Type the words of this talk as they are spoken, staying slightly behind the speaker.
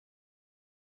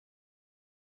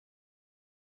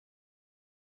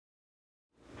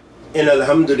إن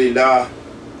الحمد لله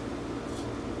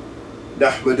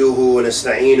نحمده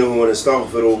ونستعينه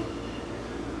ونستغفره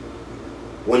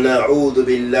ونعوذ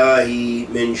بالله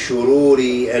من شرور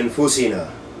أنفسنا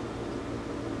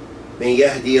من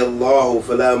يهدي الله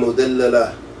فلا مضل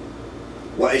له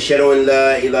وأشهد أن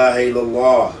لا إله إلا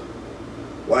الله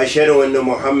وأشهد أن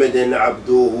محمدا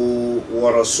عبده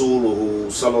ورسوله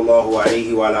صلى الله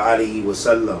عليه وعلى آله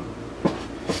وسلم.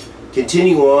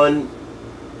 Continue on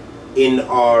in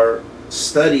our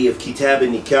study of Kitab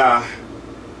al-Nikah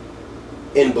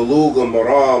in BULUGH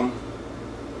A-MARAAM.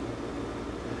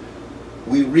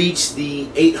 We reached the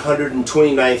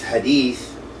 829th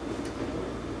Hadeeth,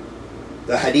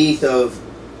 the Hadeeth of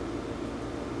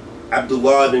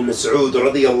Abdullah ibn Mas'ud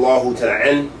radiyallahu ta'ala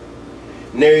an,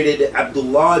 narrated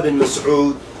Abdullah ibn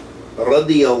Mas'ud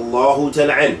radiyallahu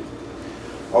ta'ala an.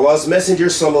 Allah's Messenger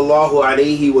sallallahu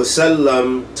alayhi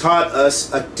wasallam taught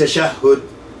us a tashahhud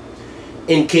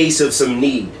in case of some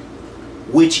need,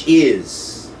 which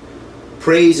is: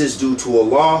 praise is due to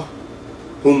Allah,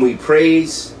 whom we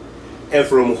praise and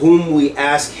from whom we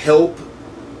ask help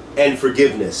and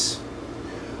forgiveness.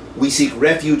 We seek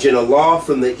refuge in Allah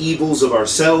from the evils of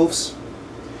ourselves.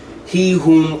 He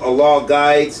whom Allah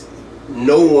guides,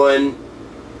 no one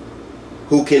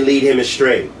who can lead him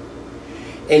astray.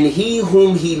 And he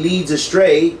whom he leads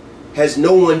astray has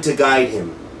no one to guide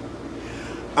him.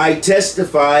 I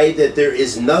testify that there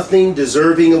is nothing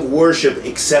deserving of worship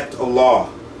except Allah.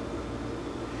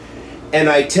 And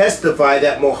I testify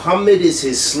that Muhammad is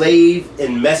his slave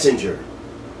and messenger.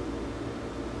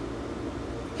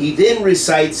 He then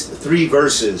recites 3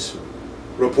 verses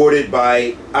reported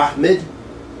by Ahmed,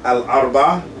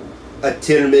 Al-Arba,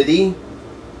 At-Tirmidhi,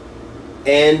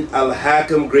 and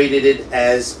Al-Hakim graded it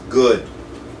as good.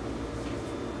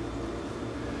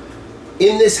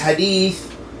 In this hadith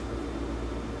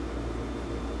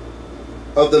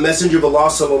of the Messenger of Allah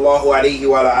sallallahu alayhi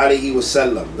wa alihi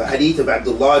wasallam, the hadith of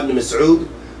Abdullah ibn Mas'ud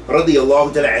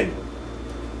radiyallahu ta'ala anhu,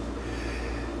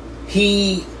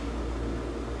 he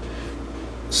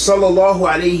sallallahu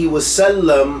alayhi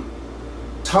wasallam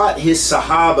taught his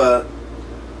Sahaba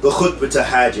the khutbah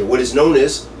tahajjud, what is known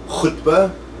as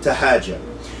khutbah tahajjud.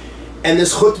 And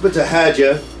this khutbah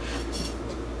tahajjud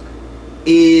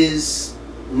is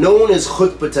known as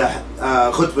khutbah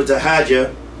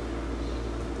tahajjud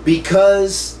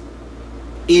because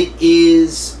it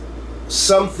is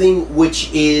something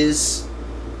which is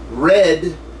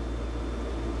read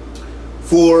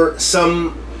for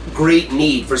some great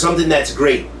need, for something that's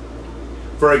great.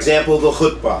 For example, the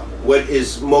khutbah, what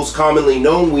is most commonly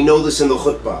known, we know this in the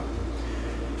khutbah.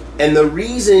 And the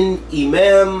reason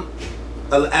Imam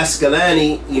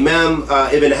Al-Asqalani, Imam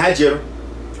Ibn Hajar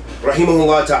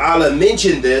rahimahullah ta'ala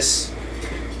mentioned this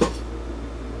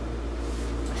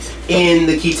in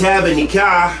the Kitab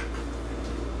al-Nikah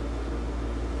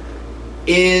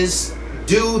is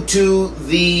due to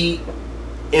the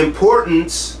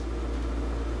importance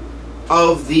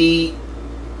of the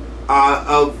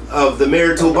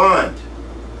marital bond,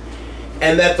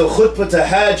 and that the khutbah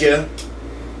tahajjud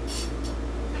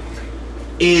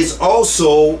is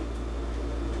also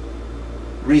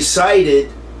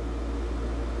recited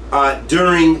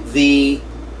during the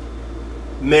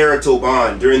marital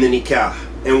bond, during the nikah.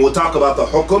 And we'll talk about the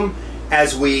hukum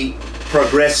as we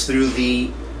progress through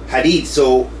the hadith.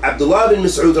 So Abdullah bin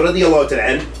Mas'ud radiyallahu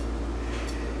ta'ala,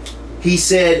 he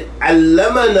said,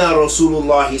 Allamana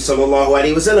Rasulullah sallallahu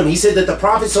alayhi wasallam. He said that the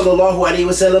Prophet sallallahu alayhi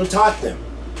wasallam taught them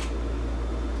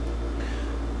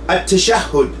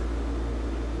at-tashahhud.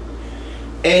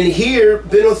 And here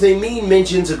Bin Uthaymeen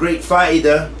mentions a great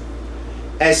fa'idah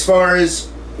as far as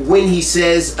when he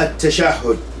says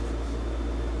at-tashahhud,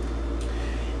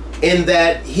 in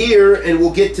that here, and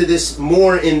we'll get to this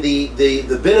more in the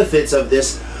benefits of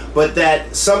this, but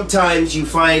that sometimes you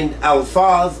find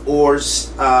alfaz or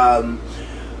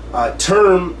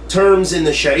terms in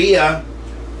the Sharia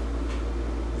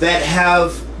that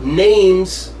have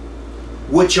names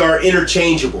which are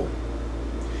interchangeable.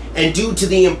 And due to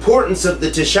the importance of the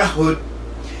tashahhud,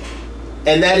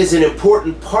 and that is an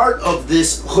important part of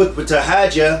this khutbah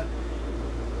tahajjud,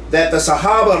 that the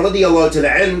Sahaba radiyallahu ta'ala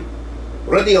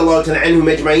anhum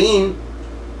ajma'in,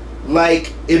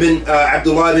 like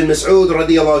Abdullah ibn Mas'ud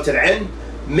radiyallahu ta'ala an,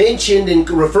 mentioned and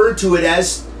referred to it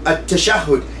as a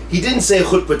tashahhud. He didn't say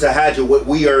khutbah tahajjud, what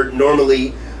we are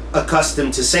normally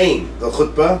accustomed to saying, the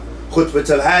khutbah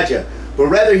tahajjud, but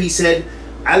rather he said,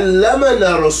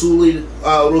 Allamana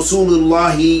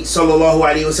Rasulullahi sallallahu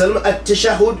alayhi wasallam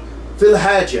at-tashahhud fil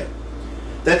hajjah,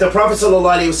 that the Prophet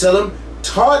sallallahu alayhi wasallam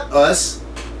taught us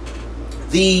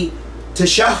the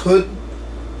tashahhud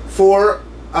for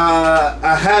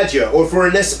a haja, or for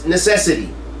a necessity.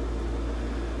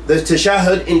 The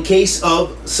tashahhud in case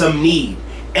of some need.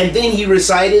 And then he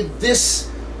recited this,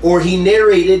 or he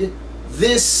narrated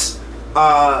this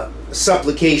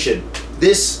supplication,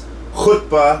 this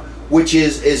khutbah, which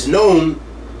is known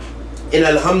in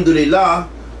Alhamdulillah,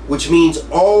 which means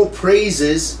all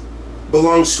praises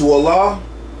belongs to Allah,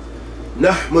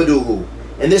 nahmaduhu.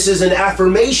 And this is an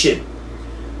affirmation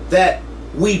that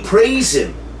we praise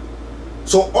Him.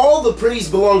 So all the praise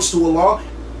belongs to Allah,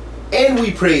 and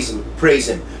we praise Him.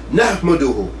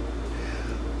 Nahmaduhu.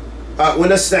 Wa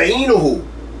nasta'inuhu.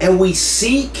 And we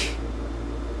seek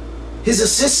His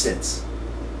assistance.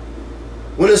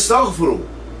 Wa nastaghfiru.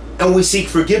 And we seek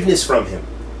forgiveness from Him.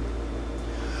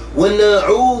 Wa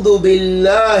na'udhu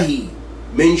billahi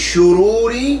min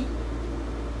shururi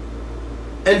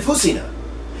anfusina.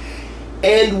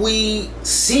 And we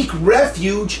seek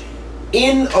refuge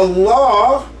in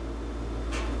Allah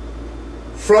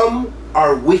from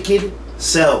our wicked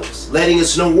selves, letting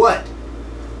us know what?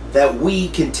 That we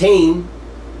contain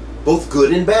both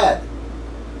good and bad.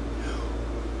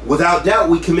 Without doubt,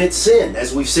 we commit sin,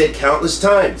 as we've said countless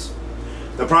times.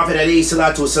 The Prophet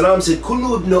ﷺ said,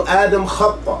 Kullu ibn Adam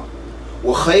khata,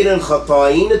 wa khayran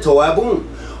khata'in tawabun.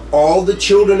 All the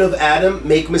children of Adam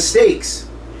make mistakes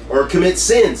or commit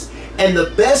sins, and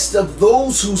the best of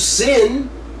those who sin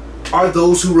are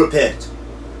those who repent.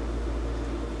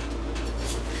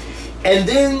 And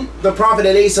then the Prophet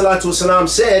ﷺ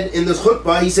said in the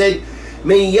khutbah, he said,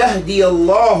 Man yahdi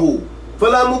Allahu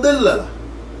fala mudilla.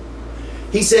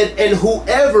 He said, and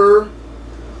whoever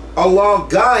Allah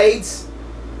guides,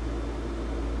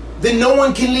 then no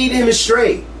one can lead him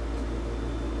astray.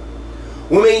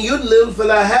 وَمَن يُضْلِلْ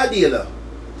فَلَا هَادِيَ لَهُ.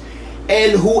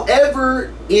 And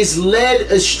whoever is led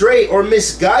astray or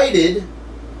misguided,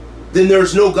 then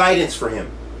there's no guidance for him.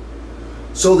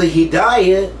 So the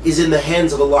hidayah is in the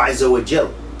hands of Allah Azza wa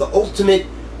Jal. The ultimate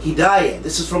hidayah.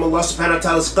 This is from Allah subhanahu wa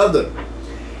ta'ala's qadr.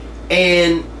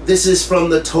 And this is from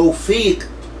the tawfiq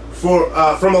from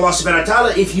Allah subhanahu wa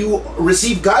ta'ala if you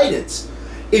receive guidance.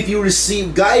 If you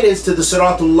receive guidance to the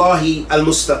Siratullahi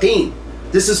al-Mustaqim.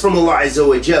 This is from Allah Azza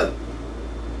wa Jal.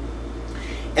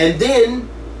 And then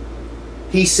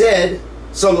he said,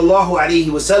 sallallahu alayhi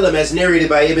wa sallam, as narrated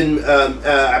by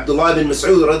Abdullah ibn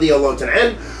Mas'ud radiyallahu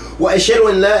ta'ala, وَأَشْهَدُ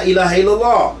أَنْ لَا إِلَهَ إِلَّا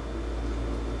اللَّهِ.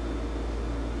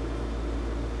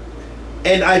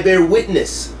 And I bear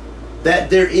witness that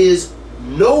there is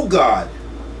no God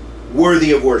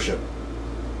worthy of worship,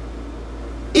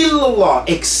 illallah,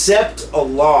 except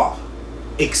Allah.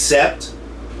 Except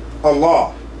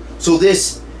Allah. So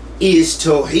this is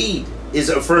Tawheed, is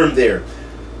affirmed there.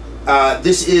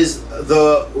 This is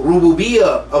the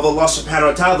rububiyyah of Allah subhanahu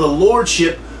wa ta'ala, the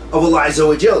lordship of Allah Azza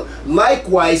wa Jal.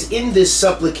 Likewise, in this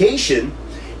supplication,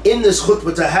 in this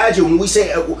khutbah tahajjud, when we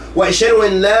say wa ashhadu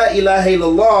an la ilaha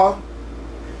illallah,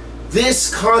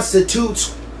 this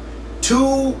constitutes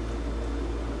two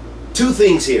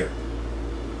things here.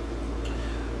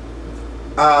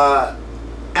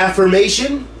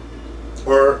 Affirmation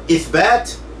or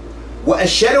ithbat, wa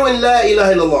ashhadu an la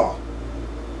ilaha illallah.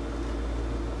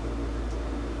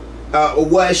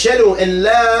 Wa ashhadu an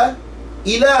la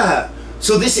ilaha.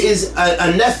 So this is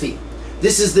a nafi.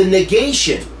 This is the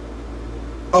negation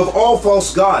of all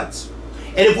false gods.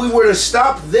 And if we were to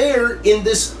stop there in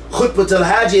this khutbah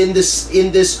al-hajj, in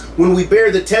this when we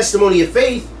bear the testimony of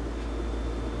faith,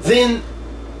 then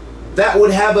that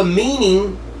would have a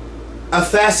meaning, a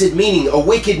facet meaning, a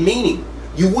wicked meaning.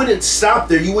 You wouldn't stop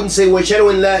there. You wouldn't say wa ashhadu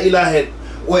an la ilaha,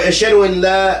 wa ashhadu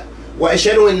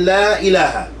an la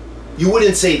ilaha. You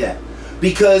wouldn't say that,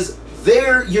 because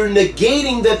there you're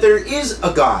negating that there is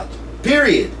a God,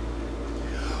 period.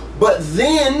 But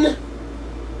then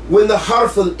when the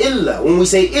harf al-illa, when we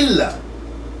say illa,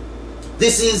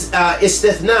 this is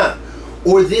istithna,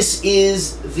 or this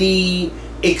is the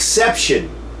exception.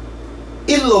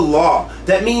 Illallah.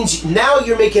 That means now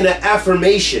you're making an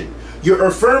affirmation. You're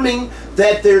affirming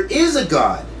that there is a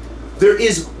God. There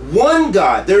is one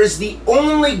God. There is the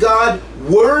only God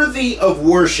worthy of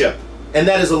worship, and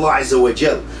that is Allah Azza wa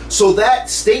Jal. So that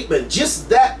statement, just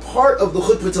that part of the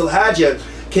khutbah al-hajj,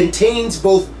 contains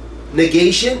both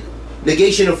negation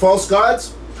of false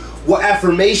gods, wa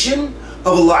affirmation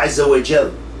of Allah Azza wa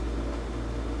Jal.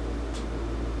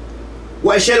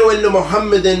 Wa ashhadu anna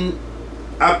Muhammadan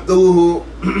abduhu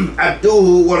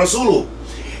wa rasuluhu.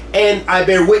 And I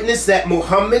bear witness that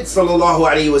Muhammad sallallahu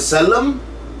alaihi wasallam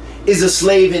is a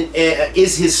slave and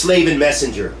is his slave and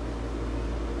messenger.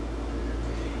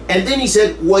 And then he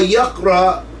said,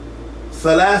 وَيَقْرَأ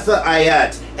ثَلَاثَ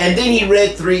ayat. And then he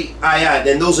read 3 ayat.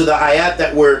 And those are the ayat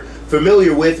that we're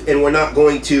familiar with, and we're not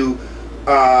going to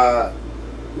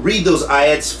read those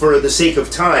ayats for the sake of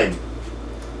time.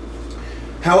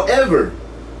 However,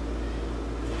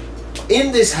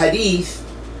 in this hadith,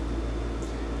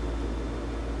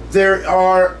 there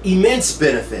are immense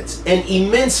benefits and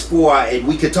immense fawaid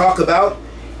we could talk about,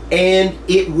 and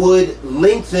it would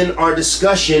lengthen our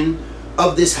discussion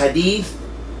of this hadith.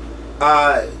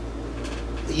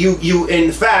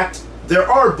 In fact, there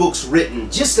are books written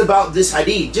just about this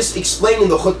hadith, just explaining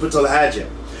the khutbah al-hajjah.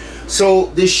 So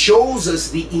this shows us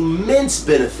the immense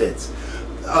benefits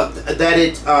that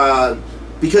it,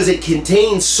 because it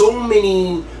contains so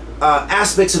many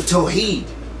aspects of tawheed.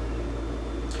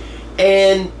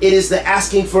 And it is the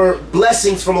asking for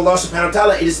blessings from Allah subhanahu wa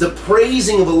ta'ala. It is the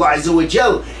praising of Allah azza wa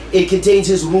jal. It contains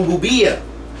His rububiyyah.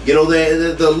 You know,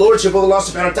 the lordship of Allah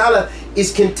subhanahu wa ta'ala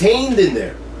is contained in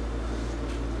there.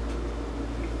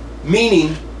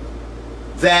 Meaning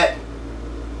that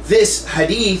this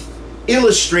hadith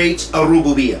illustrates a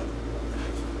rububiyyah.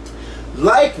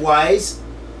 Likewise,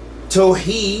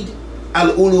 tawheed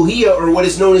al-uluhiyyah, or what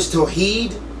is known as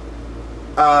tawheed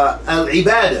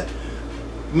al-ibadah,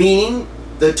 meaning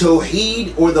the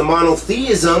tawheed or the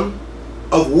monotheism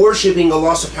of worshipping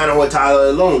Allah subhanahu wa ta'ala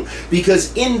alone.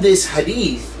 Because in this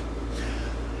hadith,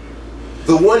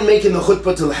 the one making the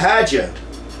khutbah al-hajjah,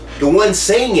 the one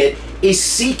saying it, is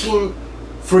seeking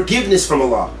forgiveness from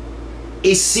Allah,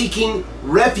 is seeking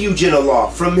refuge in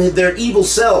Allah from their evil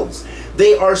selves.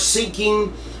 They are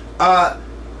seeking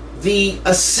the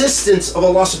assistance of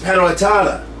Allah subhanahu wa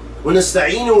ta'ala.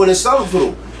 وَنَسْتَعِينُ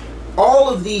وَنَسْتَغْفِرُ. All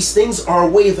of these things are a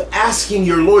way of asking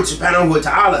your Lord subhanahu wa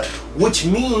ta'ala, which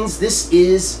means this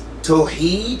is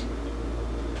tawheed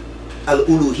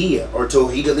al-uluhiyyah, or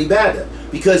tawheed al-ibadah,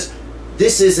 because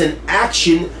this is an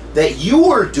action that you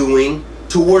are doing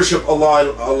to worship Allah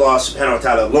and Allah subhanahu wa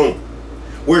ta'ala alone.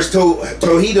 Whereas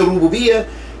tawheed al-rububiyyah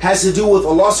has to do with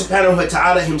Allah subhanahu wa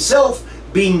ta'ala Himself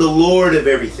being the Lord of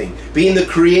everything, being the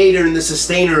creator and the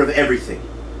sustainer of everything.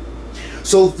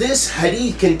 So this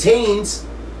hadith contains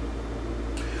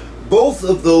both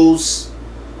of those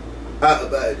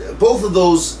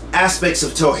aspects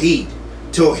of tawheed.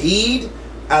 Tawheed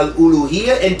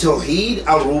al-uluhiyyah and tawheed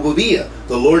al-rububiyyah,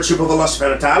 the lordship of Allah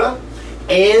subhanahu wa ta'ala,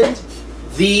 and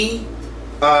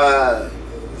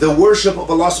the worship of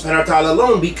Allah subhanahu wa ta'ala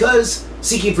alone, because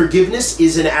seeking forgiveness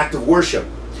is an act of worship.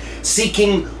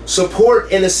 Seeking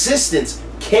support and assistance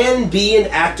can be an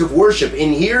act of worship.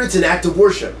 In here, it's an act of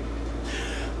worship.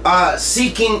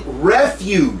 Seeking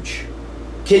refuge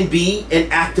can be an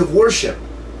act of worship,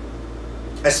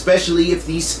 especially if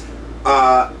these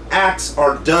acts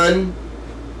are done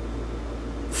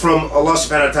from Allah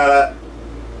subhanahu wa ta'ala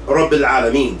Rabbil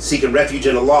Alameen, seeking refuge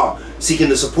in Allah, seeking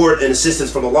the support and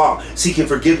assistance from Allah, seeking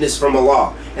forgiveness from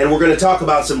Allah. And we're going to talk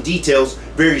about some details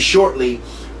very shortly,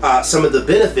 some of the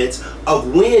benefits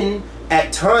of when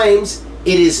at times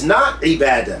it is not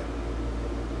ibadah,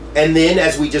 and then,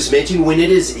 as we just mentioned, when it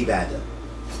is ibadah.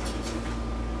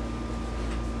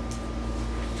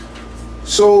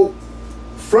 So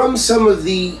from some of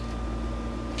the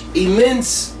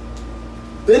immense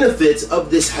benefits of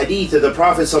this hadith of the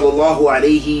Prophet sallallahu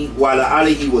alaihi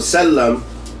wasallam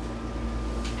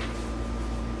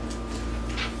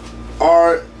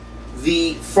are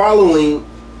the following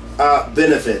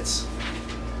benefits.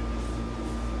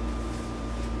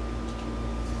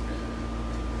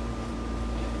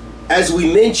 As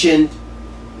we mentioned,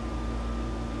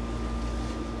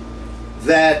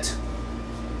 that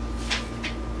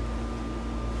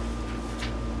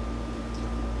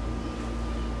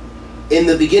in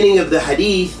the beginning of the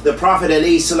hadith, the Prophet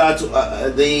Abdullah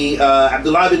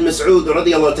bin Mas'ud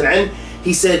radiyallahu ta'ala,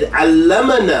 he said,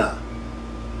 "Allamana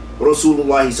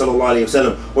Rasulullah sallallahu alayhi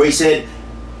wasallam," or he said,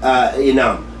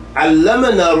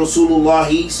 "Allamana Rasulullah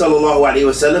sallallahu alayhi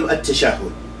wasallam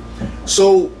at-tashahhud."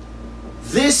 So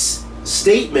this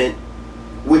statement,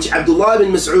 which Abdullah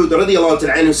bin Mas'ud radiyallahu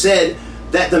ta'ala said,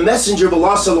 that the Messenger of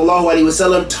Allah sallallahu alayhi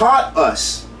wasallam taught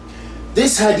us,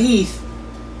 this hadith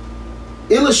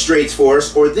illustrates for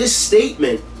us, or this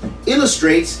statement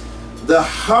illustrates the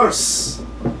hars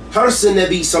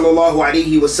Nabi sallallahu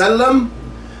alayhi wasallam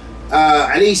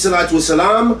alayhi salatu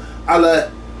wasalam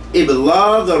ala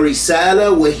iblagh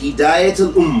risala wa hidayat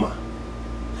al-ummah,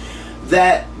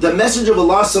 that the Messenger of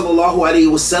Allah sallallahu alayhi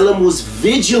wasallam was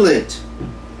vigilant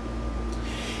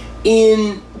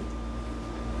in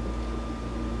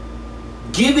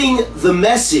giving the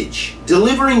message,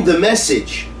 delivering the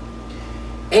message,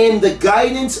 and the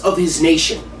guidance of his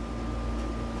nation.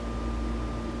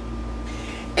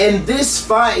 And this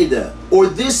fa'idah, or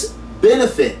this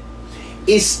benefit,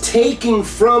 is taken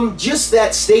from just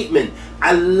that statement,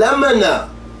 Allamana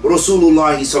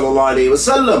Rasulullah sallallahu alayhi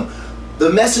wasallam. the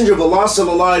Messenger of Allah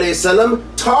sallallahu alaihi wasallam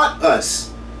taught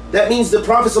us. That means the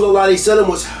Prophet sallallahu alaihi wasallam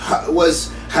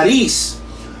was haris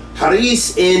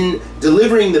in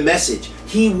delivering the message.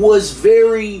 He was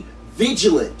very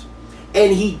vigilant,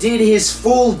 and he did his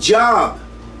full job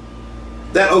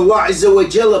that Allah Azza wa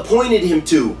Jalla appointed him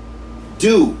to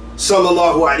do,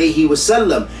 sallallahu alaihi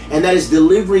wasallam, and that is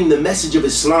delivering the message of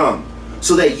Islam,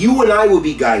 so that you and I will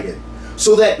be guided,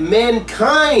 so that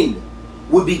mankind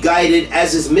would be guided,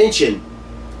 as is mentioned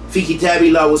fi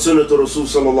kitabillah wa sunnatu rasul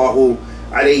sallallahu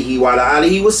alaihi wa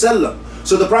alihi wasallam.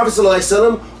 So the Prophet sallallahu alaihi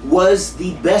wasallam was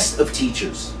the best of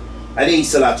teachers, alayhi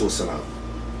salatu wasalam.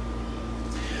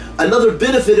 Another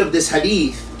benefit of this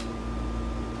hadith,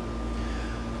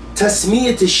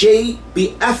 تسمية الشيء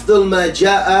بأفضل ما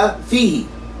جاء فيه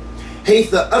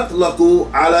حيث أطلقوا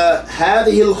على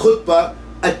هذه الخطبة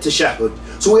التشهد.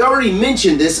 So we already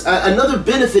mentioned this. Another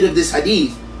benefit of this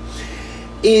hadith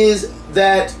is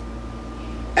that,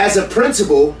 as a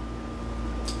principle,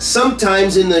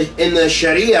 sometimes in the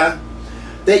Sharia,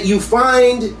 that you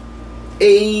find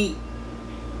a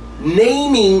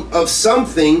naming of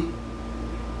something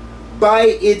by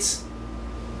its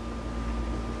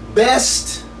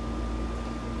best,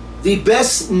 the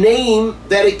best name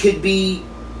that it could be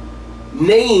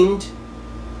named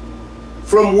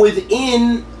from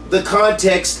within the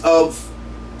context of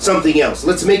something else.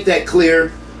 Let's make that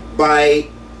clear by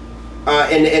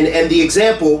and the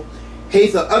example,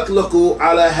 حيث أطلقوا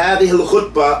على هذه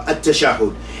الخطبة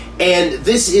التشهد. And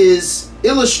this is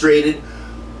illustrated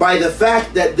by the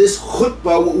fact that this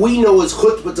khutbah, what we know as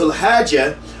khutbah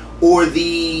al-hajjah, or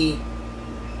the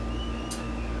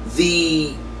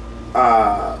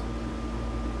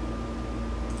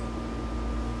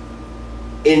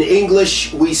in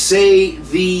English we say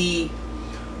the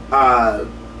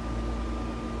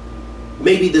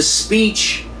maybe the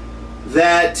speech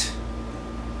that,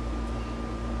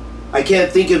 I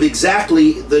can't think of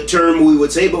exactly the term we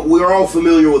would say, but we're all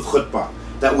familiar with khutbah,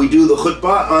 that we do the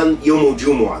khutbah on Yawm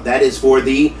al-Jumu'ah, that is for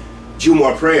the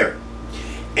Jumu'ah prayer.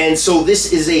 And so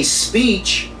this is a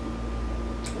speech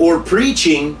or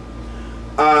preaching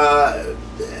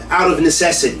out of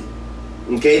necessity,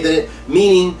 okay, the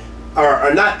meaning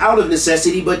are not out of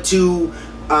necessity, but to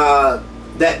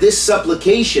that this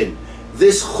supplication,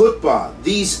 this khutbah,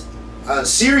 these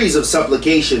series of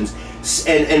supplications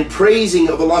and praising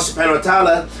of Allah subhanahu wa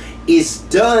ta'ala is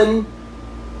done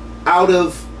out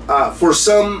of for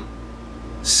some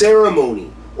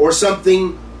ceremony or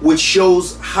something which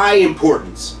shows high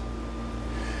importance.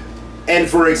 And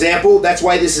for example, that's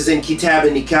why this is in Kitab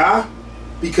and Nikah,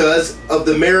 because of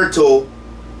the marital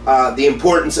the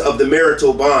importance of the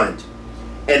marital bond,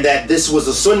 and that this was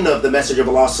a sunnah of the Messenger of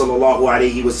Allah sallallahu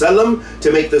alaihi wasallam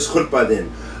to make this khutbah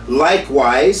then.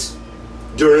 Likewise,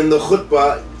 during the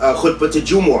khutbah to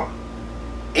Jumu'ah,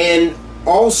 and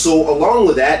also along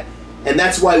with that, and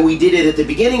that's why we did it at the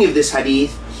beginning of this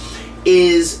hadith,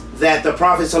 is that the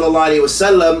Prophet sallallahu alaihi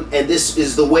wasallam, and this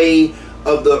is the way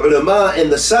of the ulama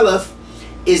and the Salaf,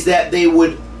 is that they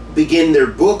would begin their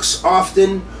books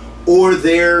often, or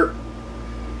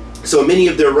so many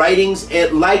of their writings,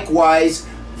 and likewise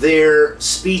their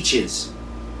speeches,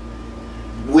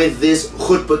 with this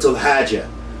khutbah al-hajjah,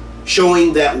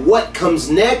 showing that what comes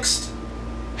next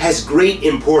has great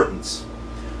importance.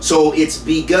 So it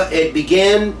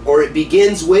begins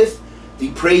with the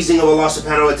praising of Allah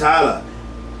subhanahu wa ta'ala.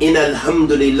 In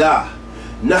alhamdulillah,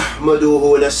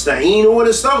 nahmaduhu wa nasta'inuhu wa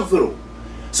nastaghfiruh.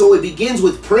 So it begins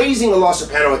with praising Allah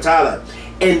subhanahu wa ta'ala,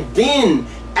 and then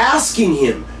asking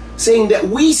Him, saying that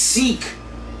we seek,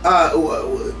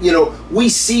 we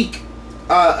seek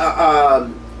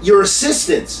your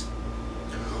assistance,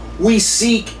 we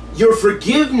seek your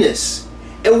forgiveness,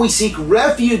 and we seek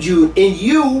refuge in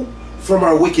you from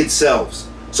our wicked selves.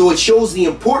 So it shows the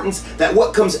importance that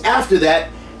what comes after that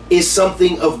is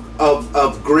something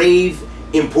of grave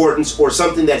importance, or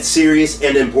something that's serious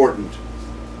and important.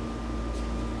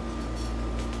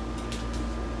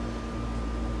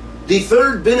 The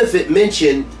third benefit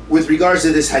mentioned with regards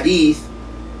to this hadith,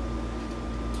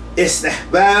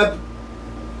 استحباب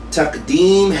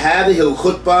تقديم هذه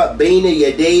الخطبة بين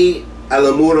يدي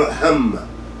الأمور الهامة.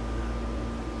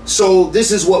 So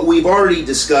this is what we've already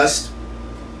discussed,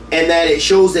 and that it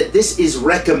shows that this is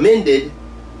recommended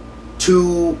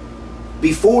to,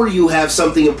 before you have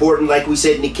something important, like we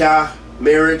said, nikah,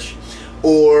 marriage,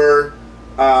 or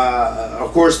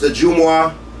of course the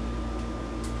Jumu'ah,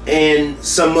 and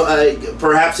some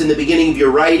perhaps in the beginning of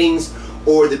your writings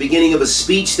or the beginning of a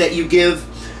speech that you give,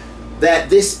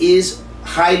 that this is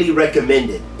highly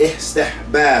recommended.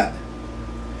 Istihbab.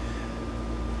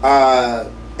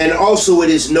 And also it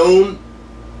is known,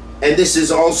 and this is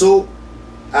also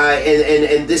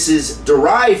and this is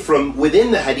derived from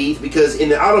within the hadith, because in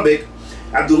the Arabic,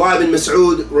 Abdullah ibn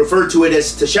Mas'ud referred to it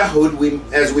as tashahhud,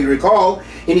 as we recall,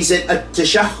 and he said,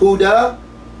 at-tashahhuda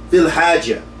fil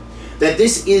haja, that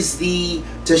this is the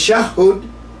tashahhud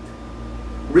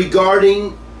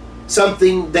regarding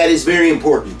something that is very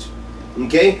important.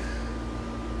 Okay?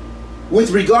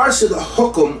 With regards to the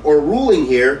hukum or ruling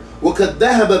here, وَقَدْ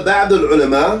ذَهَبَ بَعْضُ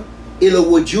الْعُلَمَاءِ إِلَى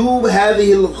وُجُوبِ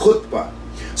هَذِهِ الْخُطْبَةِ.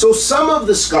 So some of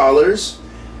the scholars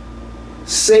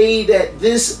say that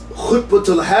this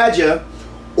khutbatul haja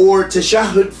or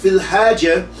tashahhud fil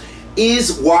haja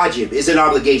is wajib, is an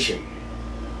obligation.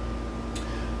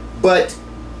 But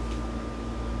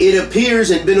it appears,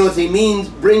 and Ibn Uthaymeen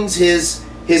brings his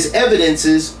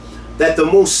evidences, that the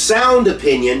most sound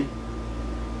opinion,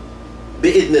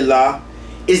 bi'idhnillah,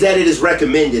 is that it is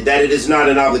recommended, that it is not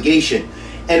an obligation.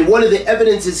 And one of the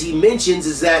evidences he mentions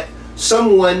is that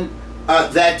someone,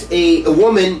 that a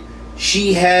woman,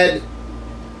 she had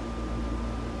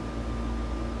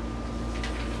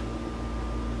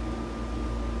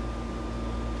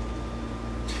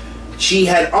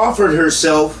offered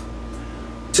herself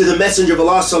to the Messenger of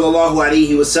Allah sallallahu alaihi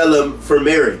wasallam for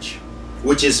marriage,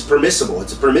 which is permissible.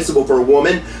 It's permissible for a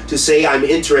woman to say, I'm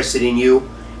interested in you,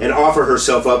 and offer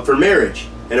herself up for marriage.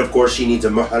 And of course she needs a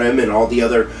mahram and all the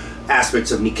other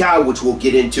aspects of nikah, which we'll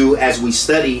get into as we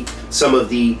study some of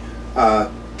the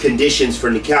conditions for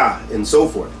nikah and so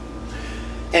forth.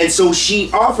 And so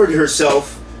she offered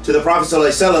herself to the Prophet sallallahu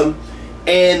alaihi wasallam,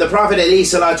 and the Prophet alayhi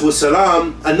salatu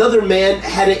wasalam, another man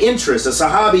had an interest, a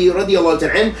Sahabi radiallahu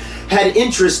ta'ala had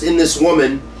interest in this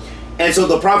woman, and so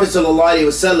the Prophet sallallahu alaihi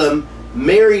wasallam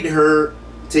married her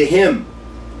to him.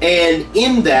 And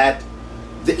in that,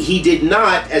 he did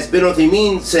not, as Ibn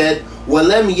Uthaymeen said,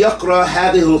 وَلَمْ يَقْرَأ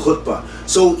هَذِهِ الْخُطْبَةِ,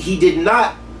 so he did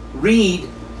not read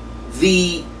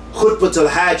the khutbah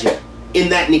al-hajah in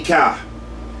that nikah.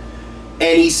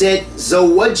 And he said,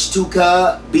 زَوَّجْتُكَ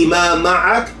بِمَا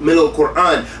مَعَكْ مِنَ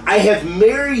الْقُرْآنِ, I have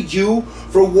married you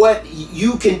for what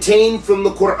you contain from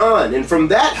the Quran. And from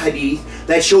that hadith,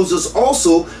 that shows us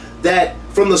also that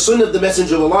from the sunnah of the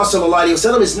Messenger of Allah sallallahu alaihi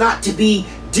wasallam is not to be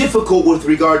difficult with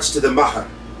regards to the mahar.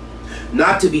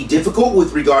 Not to be difficult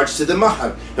with regards to the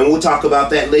mahar. And we'll talk about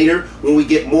that later when we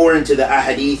get more into the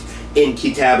ahadith in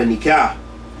Kitab and Nikah.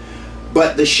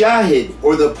 But the shahid,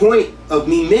 or the point of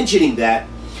me mentioning that,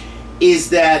 is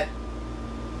that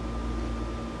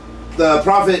the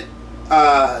Prophet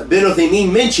Ibn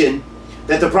Uthaymeen mentioned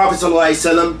that the Prophet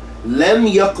ﷺ lam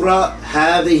yaqra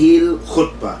hadhihi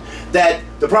al-khutbah, that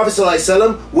the Prophet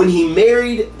ﷺ, when he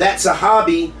married that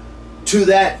Sahabi to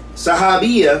that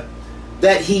Sahabiya,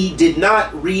 that he did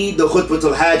not read the khutbah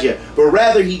al-hajah, but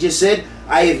rather he just said,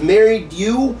 I have married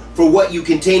you for what you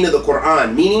contain of the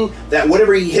Quran, meaning that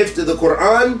whatever he hifted the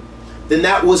Quran, then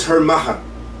that was her mahar.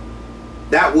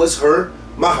 That was her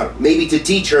mahar, maybe to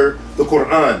teach her the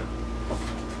Quran.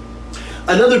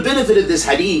 Another benefit of this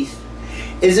hadith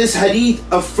is this hadith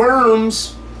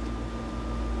affirms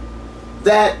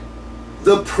that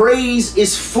the praise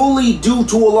is fully due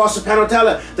to Allah subhanahu wa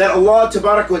ta'ala, that Allah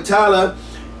tabarak wa ta'ala,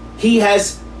 He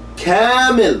has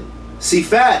kamil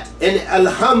sifat, and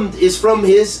alhamd is from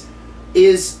his,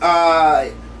 it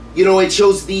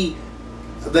shows the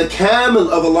kamil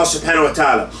of Allah subhanahu wa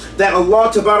ta'ala, that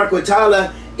Allah tabarak wa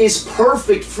ta'ala is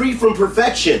perfect, free from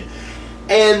perfection,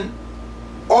 and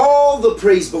all the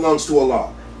praise belongs to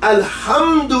Allah.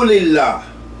 Alhamdulillah,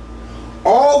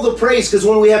 all the praise, because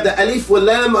when we have the alif wa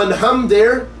lam and ham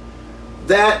there,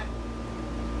 that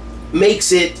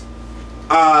makes it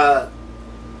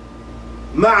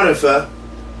ma'rifah,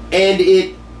 and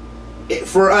it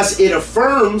for us it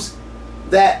affirms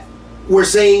that we're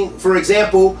saying, for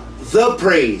example, the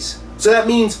praise. So that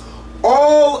means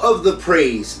all of the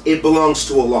praise, it belongs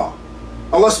to Allah.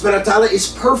 Allah subhanahu wa ta'ala is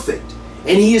perfect,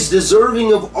 and He is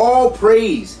deserving of all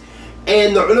praise.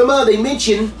 And the ulama, they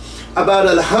mention about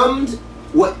alhamd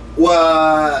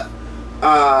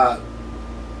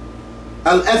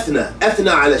al-athna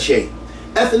ala shay.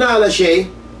 Athna ala shay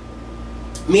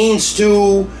means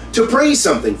to praise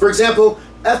something. For example,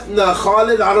 athna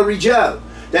Khalid ala rijal.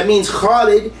 That means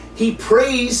Khalid, he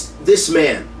praised this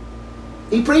man.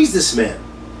 He praised this man.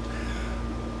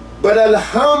 But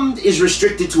alhamd is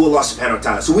restricted to Allah subhanahu wa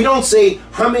ta'ala. So we don't say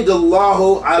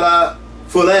hamidallahu ala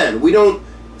fulan. We don't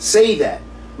say that.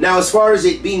 Now, as far as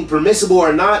it being permissible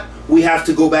or not, we have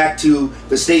to go back to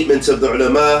the statements of the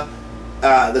ulama,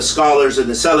 the scholars of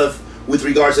the Salaf, with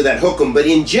regards to that hukum. But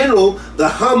in general, the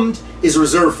hamd is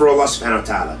reserved for Allah subhanahu wa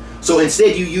ta'ala. So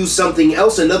instead you use something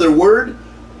else, another word,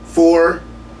 for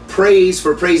praise,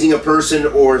 for praising a person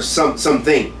or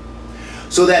something.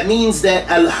 So that means that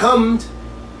alhamd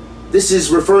this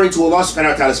is referring to Allah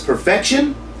subhanahu wa ta'ala's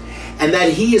perfection, and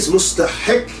that He is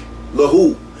mustahiq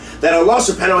lahu, that Allah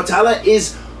subhanahu wa ta'ala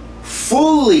is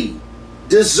fully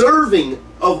deserving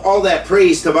of all that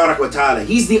praise, tabarak wa ta'ala.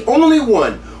 He's the only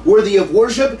one worthy of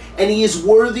worship, and He is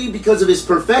worthy because of His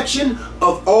perfection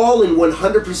of all and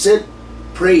 100%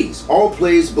 praise. All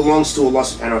praise belongs to Allah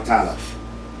subhanahu wa ta'ala.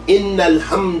 Inna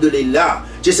alhamdulillah.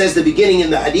 Just as the beginning in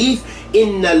the hadith,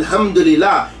 Inna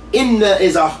alhamdulillah. Inna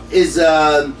is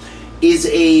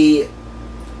a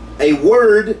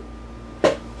word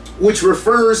which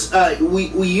refers,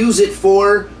 we use it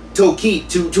for tawqeed,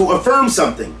 to affirm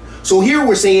something. So here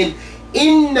we're saying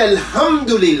Inna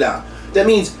alhamdulillah. That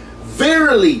means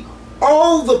verily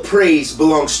all the praise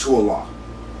belongs to Allah,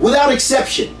 without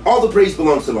exception. All the praise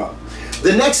belongs to Allah.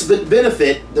 The next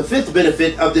benefit, the fifth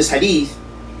benefit of this hadith,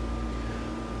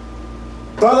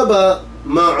 talaba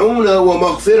ma'una wa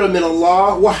maghfirah min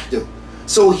Allah wahdah.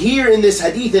 So here in this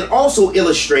hadith, it also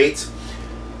illustrates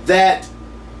that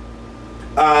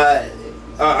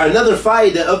another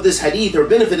faida of this hadith, or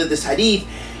benefit of this hadith,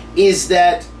 is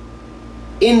that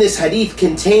in this hadith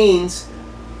contains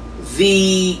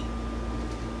the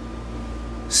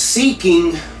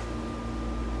seeking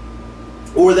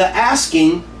or the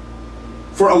asking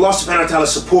for Allah subhanahu wa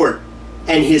ta'ala's support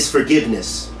and His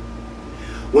forgiveness.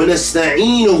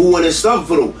 وَنَسْتَعِينُهُ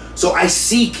وَنَسْتَغْفِرُهُ. So I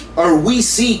seek, or we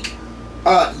seek,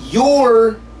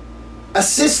 your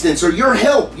assistance, or your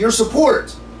help, your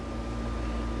support.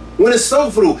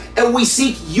 وَنَسْتَغْفِرُهُ. And we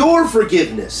seek your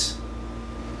forgiveness.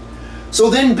 So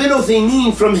then Ibn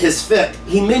Uthaymeen, from his fiqh,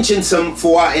 he mentioned some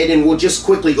fawaid, and we'll just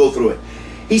quickly go through it.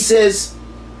 He says,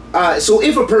 so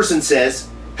if a person says,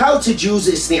 how to use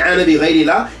isti'ana bi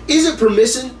ghayrillah, is it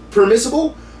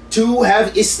permissible to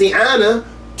have isti'ana,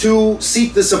 to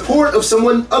seek the support of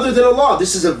someone other than Allah?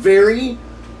 This is a very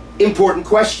important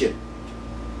question.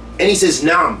 And he says,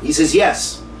 Naam. He says,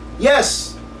 yes.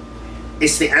 Yes.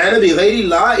 Isti'ana bi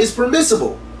ghayrillah is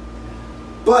permissible.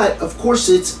 But, of course,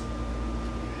 it's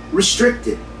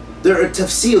restricted. There are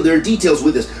tafsil, there are details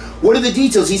with this. What are the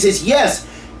details? He says, yes,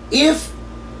 if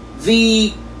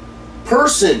the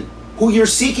person who you're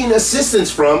seeking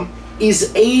assistance from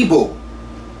is able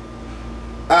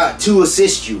to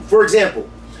assist you. For example,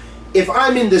 if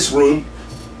I'm in this room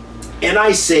and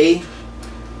I say,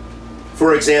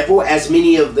 for example, as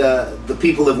many of the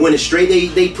people have went astray,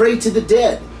 they pray to the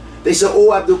dead. They say,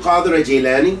 oh Abdul Qadir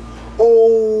Jailani,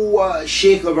 oh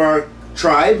Sheikh of our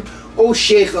tribe, oh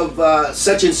Sheikh of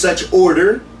such and such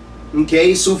order,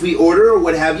 okay, Sufi order or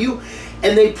what have you,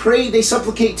 and they pray, they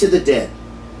supplicate to the dead.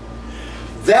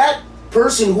 That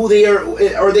person who they are,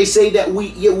 or they say that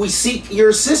we seek your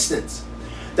assistance,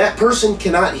 that person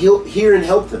cannot hear and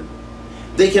help them.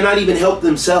 They cannot even help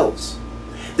themselves.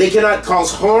 They cannot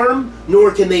cause harm,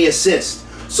 nor can they assist.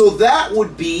 So that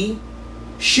would be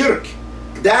shirk.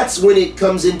 That's when it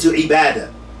comes into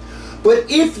ibadah. But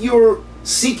if you're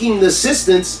seeking the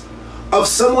assistance of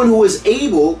someone who is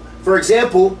able, for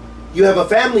example, you have a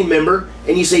family member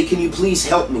and you say, can you please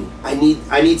help me? I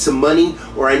need some money,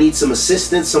 or I need some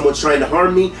assistance. Someone's trying to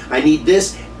harm me. I need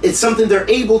this. It's something they're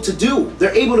able to do.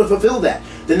 They're able to fulfill that.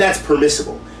 Then that's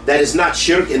permissible. That is not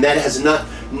shirk, and that has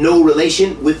no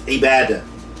relation with ibadah.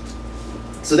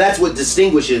 So that's what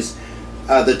distinguishes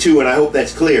the two, and I hope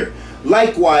that's clear.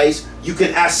 Likewise, you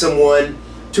can ask someone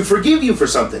to forgive you for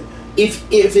something. If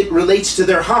it relates to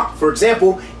their haqq. For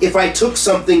example, if I took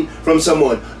something from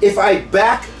someone, if I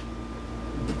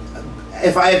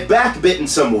have backbitten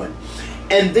someone,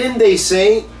 and then they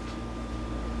say,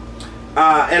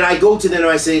 and I go to them and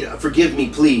I say, forgive me,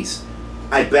 please.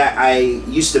 I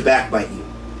used to backbite you.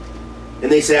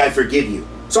 And they say, I forgive you.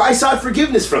 So I sought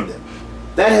forgiveness from them.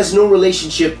 That has no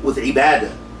relationship with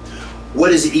ibadah.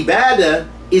 What is ibadah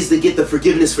is to get the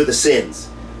forgiveness for the sins.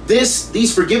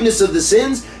 These forgiveness of the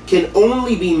sins can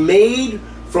only be made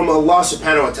from Allah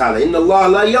subhanahu wa ta'ala. Inna Allah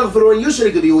la yaghfiru an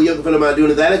yushrika bihi wa yaghfiru ma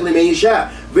duna dhalika liman yasha.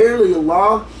 Verily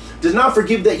Allah does not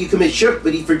forgive that you commit shirk,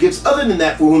 but He forgives other than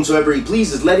that for whomsoever He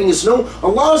pleases, letting us know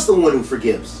Allah is the one who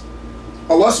forgives.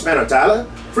 Allah subhanahu wa ta'ala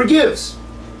forgives.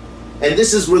 And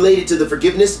this is related to the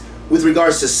forgiveness with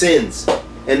regards to sins.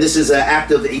 And this is an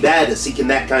act of ibadah, seeking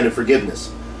that kind of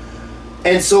forgiveness.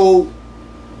 And so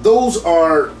those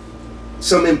are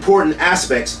some important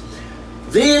aspects.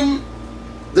 Then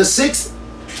the sixth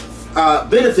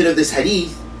benefit of this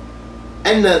hadith,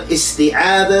 أن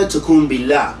الاستعاذة تكون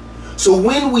بالله. So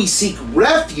when we seek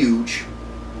refuge,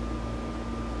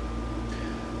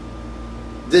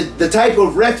 the type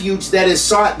of refuge that is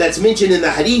sought, that's mentioned in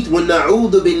the hadith,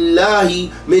 وَنَعُوذُ بِاللَّهِ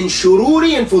مِنْ شُرُورِ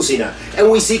أَنفُسِنَا,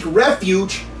 and we seek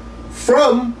refuge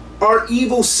from our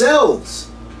evil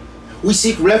selves. We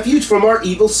seek refuge from our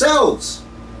evil selves.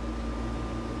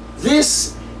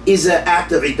 This is an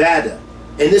act of ibadah,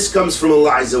 and this comes from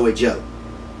Allah Azza wa Jal.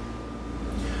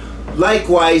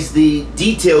 Likewise, the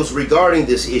details regarding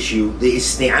this issue, the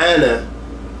isti'ana,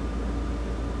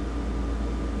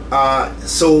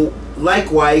 so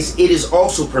likewise, it is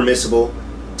also permissible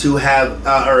to have,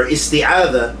 or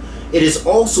isti'adha, it is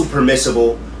also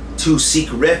permissible to seek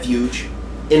refuge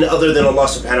in other than Allah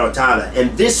subhanahu wa ta'ala.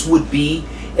 And this would be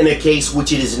in a case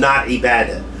which it is not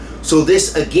ibadah. So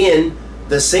this, again,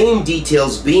 the same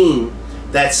details being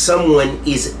that someone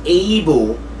is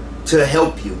able to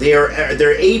help you.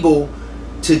 They're able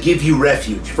to give you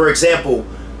refuge. For example,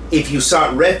 if you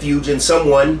sought refuge in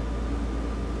someone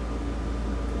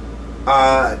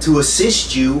to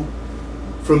assist you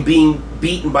from being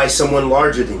beaten by someone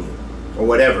larger than you, or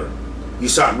whatever. You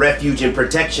sought refuge and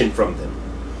protection from them,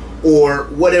 or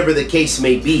whatever the case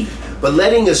may be. But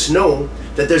letting us know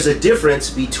that there's a difference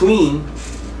between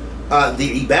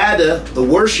the ibadah, the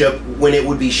worship, when it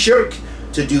would be shirk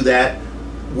to do that,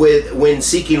 when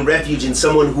seeking refuge in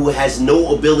someone who has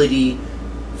no ability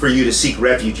for you to seek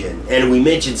refuge in. And we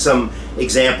mentioned some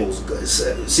examples: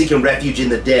 seeking refuge in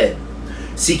the dead,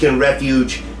 seeking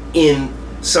refuge in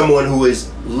someone who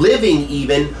is living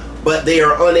even, but they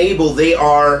are unable, they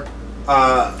are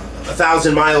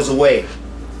 1,000 miles away.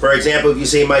 For example, if you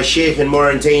say, my sheikh in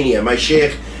Mauritania, my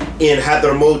sheikh in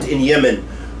Hadramaut in Yemen,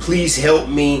 please help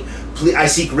me, please, I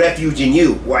seek refuge in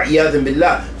you, wa'iyadhan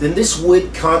billah, then this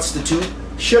would constitute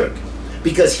shirk,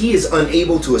 because he is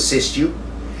unable to assist you.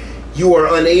 You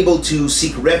are unable to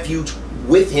seek refuge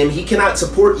with him. He cannot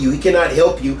support you, he cannot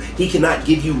help you, he cannot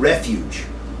give you refuge,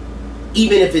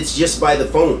 even if it's just by the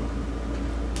phone.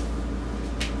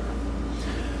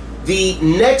 The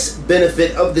next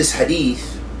benefit of this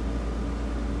hadith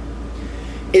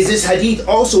is this hadith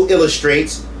also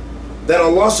illustrates that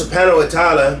Allah subhanahu wa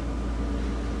ta'ala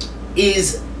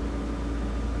is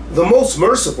the most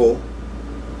merciful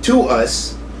to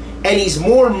us, and he's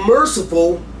more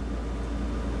merciful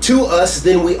to us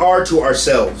than we are to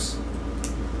ourselves.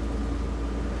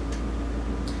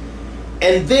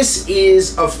 And this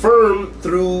is affirmed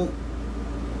through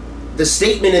the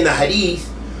statement in the hadith,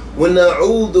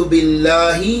 وَنَعُوذُ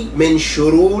بِاللَّهِ مِنْ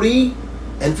شُرُورِ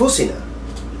أَنفُسِنَا.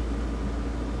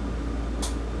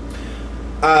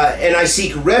 And I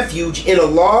seek refuge in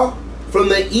Allah from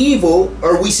the evil,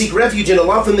 or we seek refuge in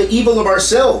Allah from the evil of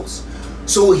ourselves.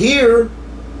 So here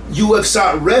you have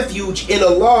sought refuge in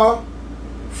Allah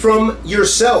from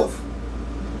yourself.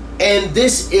 And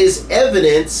this is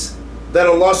evidence that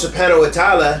Allah subhanahu wa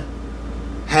ta'ala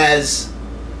has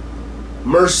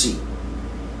mercy,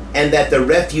 and that the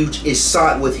refuge is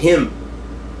sought with him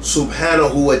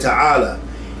subhanahu wa ta'ala.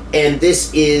 And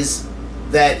this is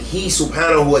that he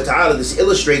subhanahu wa ta'ala, this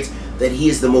illustrates that he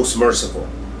is the most merciful,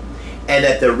 and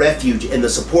that the refuge and the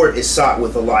support is sought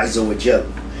with Allah Azza wa Jal.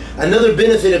 Another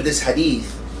benefit of this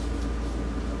hadith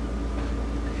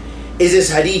is this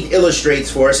hadith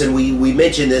illustrates for us, and we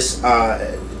mentioned this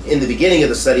in the beginning of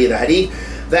the study of the hadith,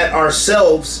 that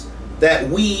ourselves, our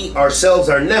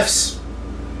nafs,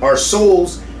 our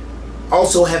souls,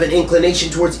 also have an inclination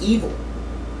towards evil.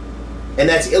 And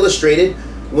that's illustrated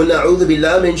وَنَعُوذُ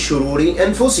بِاللَّهِ مِنْ شُرُورِ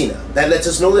أَنفُسِنَا. That lets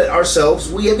us know that ourselves,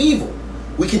 we have evil.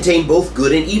 We contain both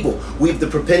good and evil. We have the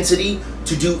propensity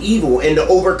to do evil and to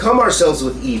overcome ourselves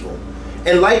with evil.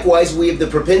 And likewise, we have the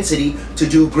propensity to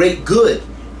do great good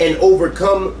and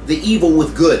overcome the evil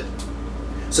with good.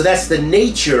 So that's the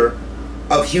nature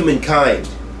of humankind,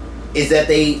 is that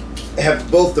they have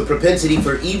both the propensity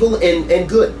for evil and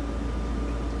good.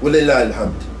 Walillah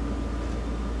alhamd.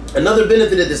 Another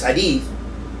benefit of this hadith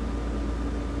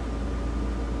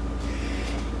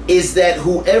is that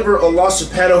whoever Allah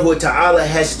subhanahu wa ta'ala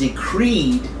has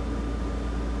decreed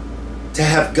to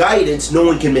have guidance, no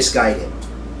one can misguide him.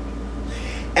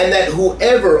 And that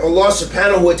whoever Allah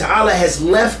subhanahu wa ta'ala has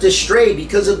left astray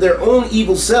because of their own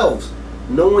evil selves,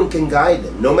 no one can guide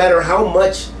them, no matter how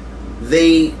much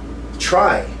they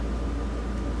try.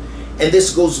 And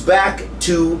this goes back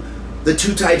to the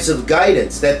two types of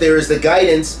guidance, that there is the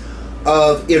guidance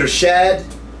of irshad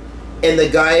and the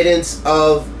guidance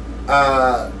of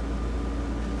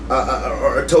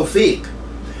or tawfiq.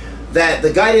 That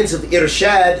the guidance of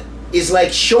irshad is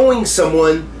like showing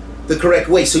someone the correct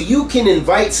way. So you can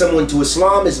invite someone to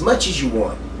Islam as much as you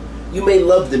want. You may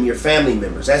love them, your family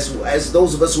members. As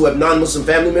those of us who have non-Muslim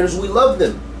family members, we love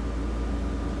them.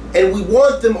 And we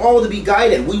want them all to be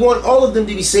guided. We want all of them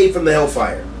to be saved from the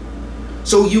hellfire.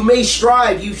 So you may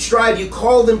strive, you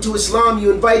call them to Islam,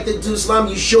 you invite them to Islam,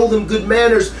 you show them good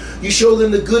manners, you show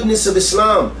them the goodness of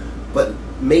Islam. But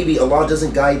maybe Allah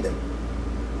doesn't guide them.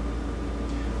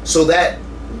 So that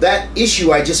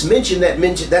issue I just mentioned,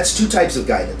 that's two types of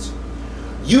guidance.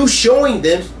 You showing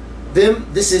them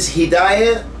this is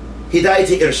hidayah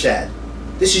to irshad.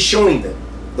 This is showing them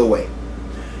the way.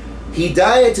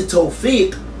 Hidayah to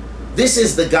tawfiq, this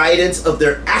is the guidance of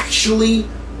their actually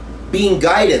being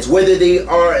guidance, whether they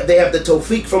have the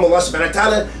tawfiq from Allah subhanahu wa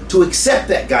ta'ala to accept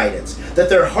that guidance, that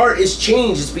their heart is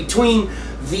changed. It's between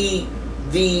the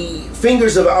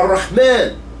fingers of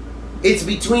Ar-Rahman, it's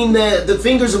between the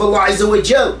fingers of Allah Azza wa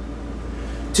Jal,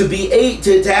 to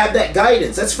have that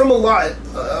guidance. That's from Allah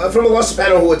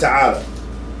subhanahu wa ta'ala.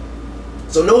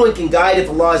 So no one can guide if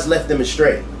Allah has left them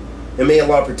astray. And may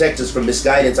Allah protect us from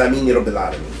misguidance. Ameen ya Rabbil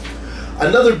Alameen.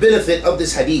 Another benefit of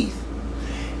this hadith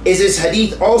is this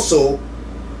hadith also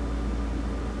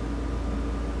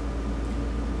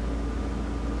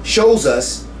shows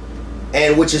us,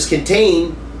 and which is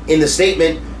contained in the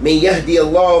statement, "Man yahdi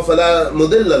Allah fala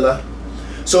mudilla lah."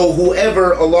 So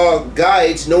whoever Allah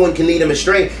guides, no one can lead him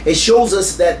astray. It shows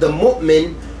us that the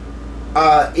mu'min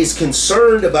is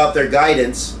concerned about their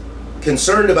guidance,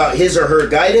 concerned about his or her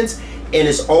guidance, and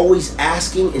is always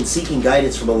asking and seeking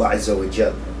guidance from Allah Azza wa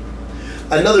Jal.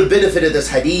 Another benefit of this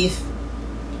hadith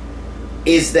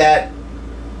is that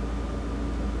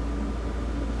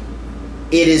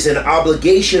it is an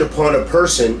obligation upon a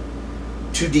person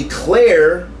to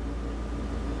declare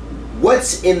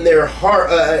what's in their heart,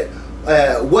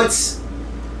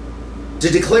 to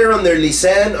declare on their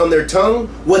lisan, on their tongue,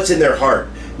 what's in their heart.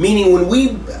 Meaning when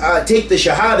we take the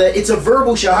shahada, it's a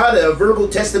verbal shahada, a verbal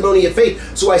testimony of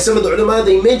faith. So why some of the ulama,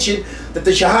 they mention that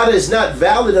the shahada is not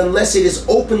valid unless it is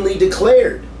openly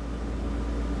declared.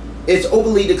 It's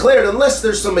openly declared unless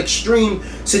there's some extreme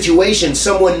situation.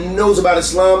 Someone knows about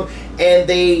Islam and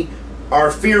they are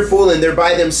fearful and they're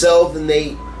by themselves, and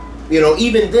they,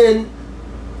 even then,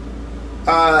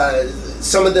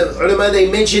 some of the ulama,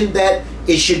 they mentioned that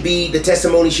the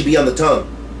testimony should be on the tongue.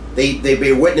 They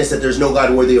bear witness that there's no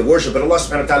God worthy of worship, but Allah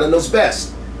subhanahu wa ta'ala knows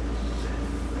best.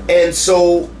 And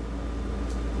so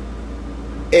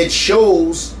it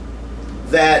shows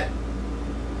that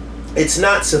it's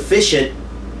not sufficient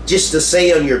just to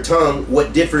say on your tongue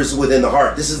what differs within the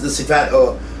heart. This is the sifat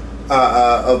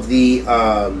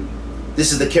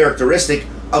this is the characteristic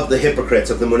of the hypocrites,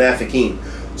 of the munafiqeen.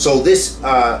 So this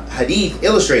hadith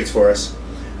illustrates for us,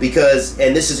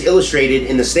 and this is illustrated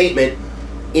in the statement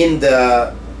in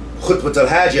the Khutbat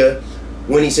al-Hajjah,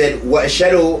 when he said,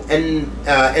 وَأَشْهَدُ أَنْ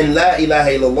لَا إِلَهَ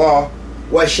إِلَّا اللَّهِ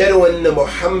وَأَشْهَدُ أَنَّ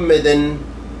مُحَمَّدًا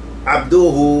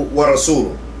عَبْدُهُ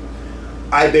وَرَسُولُهُ.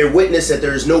 I bear witness that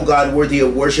there is no God worthy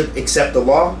of worship except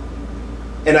Allah,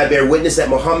 and I bear witness that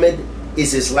Muhammad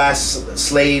is his last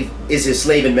slave, is his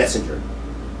slave and messenger.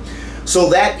 So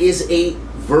that is a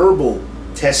verbal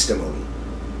testimony,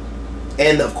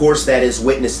 and of course that is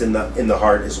witnessed in the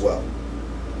heart as well.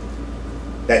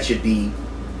 That should be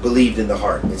believed in the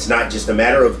heart. It's not just a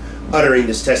matter of uttering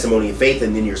this testimony of faith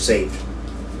and then you're saved.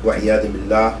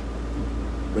 Another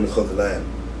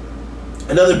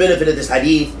benefit of this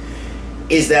hadith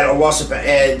is that Allah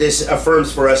this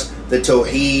affirms for us the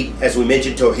Tawheed, as we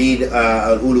mentioned, Tawheed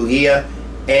al-Uluhiyya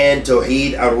and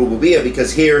Tawheed al-Rububiyyah,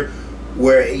 because here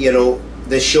where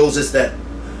this shows us that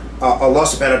Allah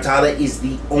subhanahu wa ta'ala is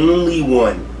the only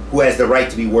one who has the right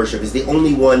to be worshipped, is the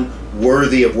only one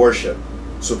worthy of worship,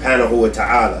 subhanahu wa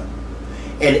ta'ala.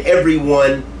 And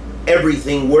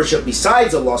everything worshipped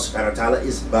besides Allah subhanahu wa ta'ala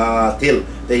is batil.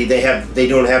 They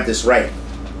don't have this right.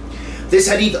 This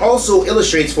hadith also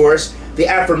illustrates for us the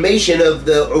affirmation of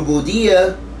the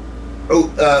ubudiyyah lil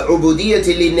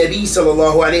Nabi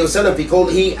sallallahu alayhi wasallam fi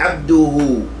qawlihi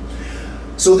abduhu.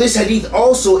 So this hadith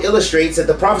also illustrates that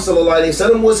the Prophet sallallahu alayhi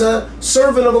wasallam was a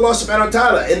servant of Allah subhanahu wa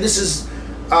ta'ala, and this is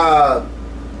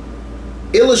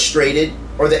illustrated,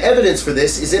 or the evidence for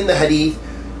this is in the hadith,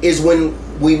 is when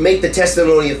we make the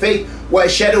testimony of faith,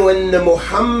 وَأَشْهَدُ أَنَّ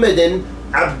مُحَمَّدًا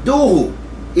عَبْدُهُ,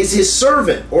 is his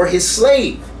servant or his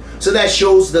slave. So that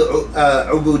shows the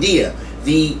ubudiyyah,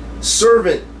 the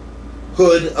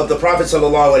servanthood of the Prophet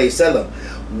sallallahu alaihi wasallam.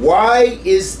 Why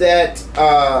is that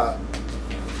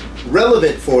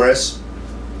relevant for us?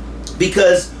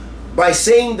 Because by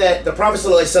saying that the Prophet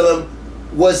sallallahu alaihi wasallam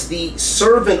was the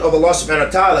servant of Allah subhanahu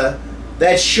wa ta'ala,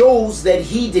 that shows that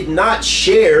he did not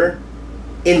share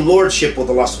in lordship with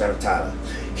Allah subhanahu wa ta'ala.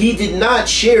 He did not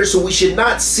share, so we should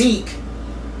not seek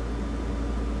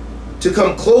to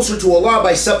come closer to Allah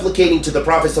by supplicating to the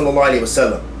Prophet sallallahu alaihi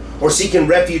wasallam, or seeking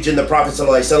refuge in the Prophet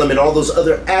sallallahu alaihi wasallam and all those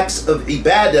other acts of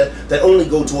ibadah that only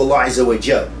go to Allah Azza wa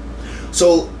Jal.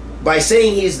 So by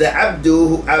saying he's the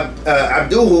abduhu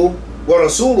wa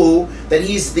rasuluhu, that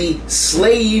he's the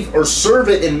slave or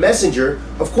servant and messenger,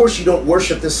 of course you don't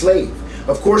worship the slave.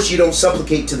 Of course, you don't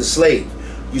supplicate to the slave.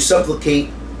 You supplicate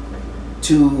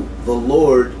to the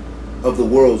Lord of the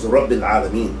worlds, Rabbil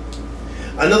Alameen.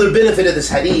 Another benefit of this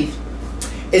hadith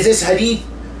is this hadith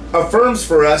affirms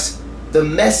for us the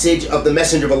message of the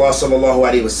Messenger of Allah sallallahu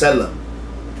alaihi wasallam,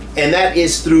 and that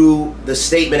is through the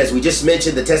statement, as we just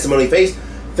mentioned, the testimony of faith,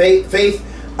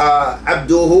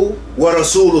 abduhu wa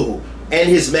rasuluhu, and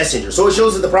his messenger. So it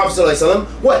shows that the Prophet sallallahu alaihi wasallam,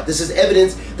 what? This is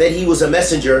evidence that he was a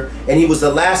messenger, and he was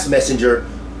the last messenger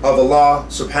of Allah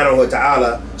subhanahu wa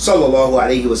ta'ala sallallahu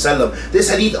alaihi wasallam. This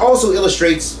hadith also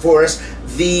illustrates for us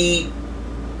the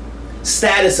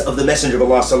status of the Messenger of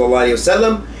Allah sallallahu alaihi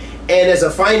wasallam, and as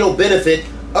a final benefit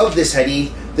of this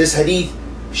hadith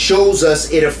shows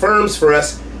us, it affirms for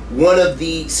us one of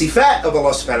the sifat of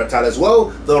Allah subhanahu wa ta'ala as well,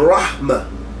 the rahmah,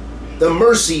 the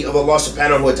mercy of Allah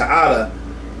subhanahu wa ta'ala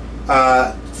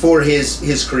for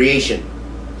his creation.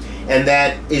 And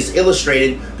that is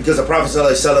illustrated because the Prophet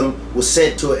ﷺ was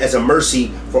sent to as a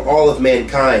mercy for all of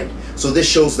mankind. So this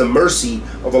shows the mercy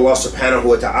of Allah subhanahu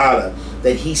wa ta'ala,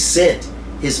 that he sent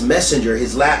his messenger,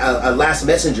 his last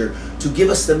messenger, to give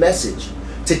us the message,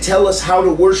 to tell us how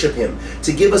to worship him,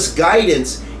 to give us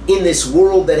guidance in this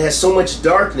world that has so much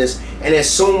darkness and has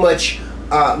so much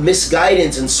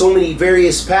misguidance and so many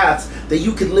various paths, that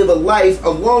you could live a life, a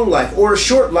long life or a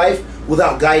short life,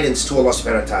 without guidance to Allah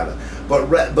subhanahu wa ta'ala.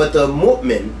 But the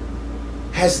mu'min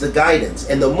has the guidance,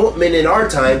 and the mu'min in our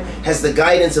time has the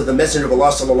guidance of the Messenger of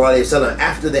Allah sallallahu alaihi wasallam.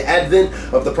 After the advent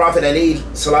of the Prophet alayhi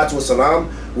salatu wasalam,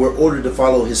 we're ordered to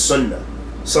follow his sunnah,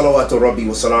 salawatu rabbi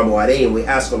wa salamu alayhi, and we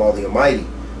ask Allah the Almighty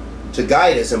to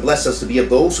guide us and bless us to be of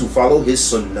those who follow his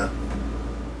sunnah.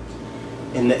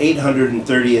 In the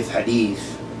 830th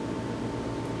hadith,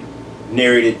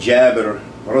 narrated Jabir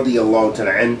radiyallahu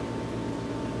ta'ala anhu,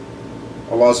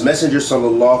 Allah's Messenger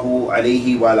sallallahu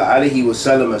alayhi wa alihi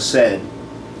wasallam said,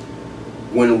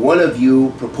 when one of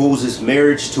you proposes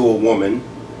marriage to a woman,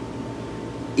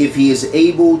 if he is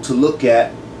able to look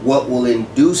at what will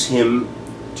induce him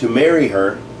to marry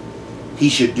her, he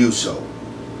should do so.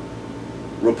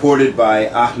 Reported by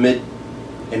Ahmed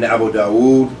and Abu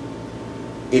Dawood.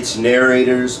 Its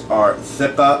narrators are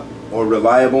thiqa, or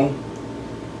reliable,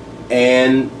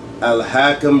 and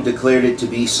Al-Hakim declared it to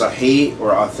be sahih,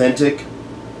 or authentic.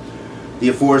 The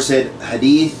aforesaid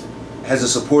hadith has a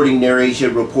supporting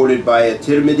narration reported by a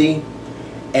Tirmidhi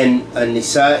and a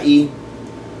Nisa'i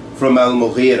from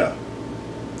Al-Mughira.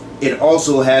 It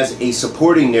also has a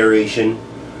supporting narration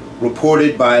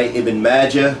reported by Ibn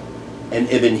Majah and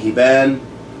Ibn Hibban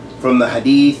from the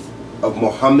hadith of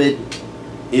Muhammad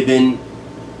ibn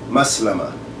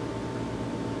Maslama.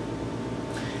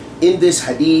 In this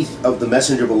hadith of the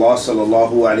Messenger of Allah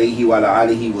sallallahu alayhi wa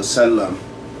alihi wasallam,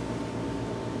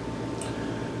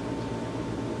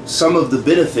 some of the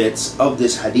benefits of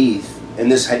this hadith, and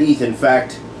this hadith in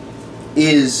fact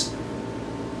is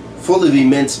full of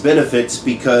immense benefits,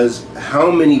 because how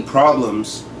many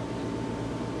problems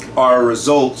are a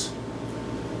result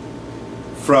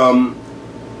from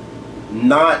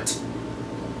not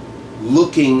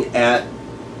looking at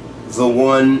the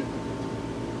one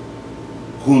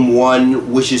whom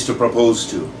one wishes to propose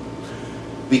to.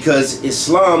 Because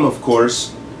Islam, of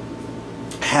course,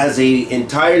 has an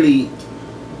entirely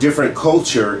different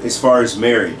culture as far as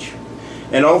marriage.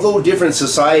 And although different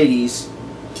societies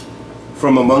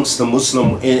from amongst the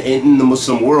Muslim, in the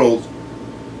Muslim world,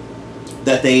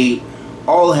 that they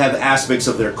all have aspects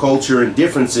of their culture and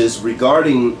differences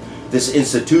regarding this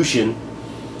institution,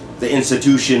 the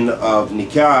institution of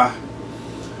nikah,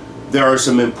 there are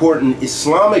some important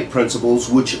Islamic principles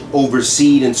which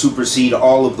oversee and supersede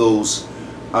all of those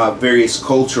various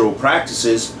cultural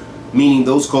practices, meaning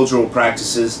those cultural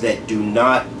practices that do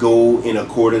not go in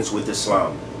accordance with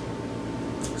Islam.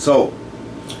 So,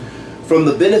 from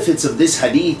the benefits of this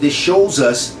hadith, this shows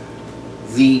us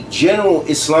the general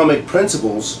Islamic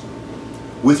principles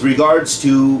with regards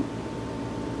to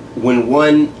when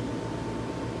one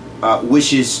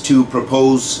wishes to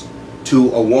propose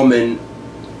to a woman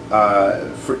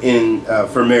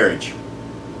for marriage.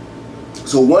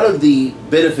 So one of the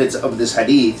benefits of this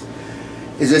hadith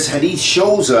is this hadith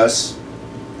shows us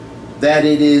that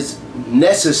it is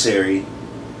necessary,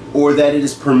 or that it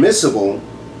is permissible,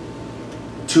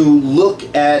 to look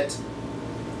at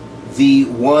the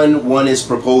one is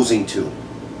proposing to.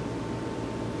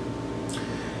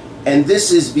 And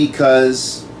this is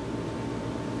because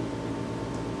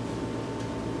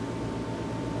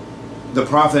the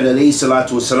Prophet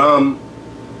ﷺ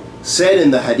said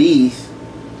in the hadith,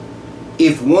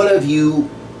 if one of you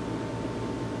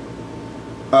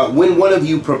when one of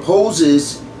you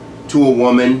proposes to a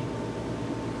woman,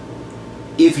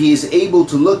 if he is able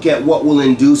to look at what will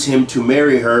induce him to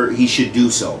marry her, he should do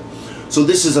so. So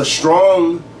this is a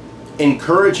strong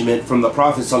encouragement from the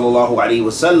Prophet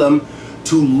ﷺ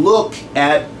to look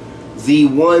at the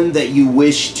one that you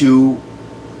wish to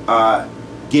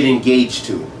get engaged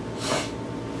to.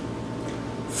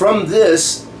 From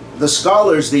this, the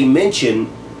scholars, they mention,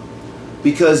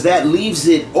 because that leaves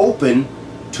it open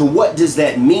to what does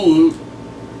that mean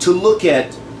to look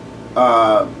at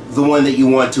the one that you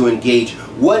want to engage.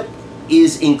 What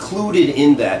is included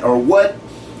in that, or what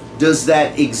does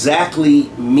that exactly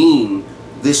mean,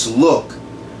 this look,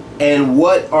 and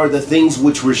what are the things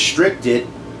which restrict it,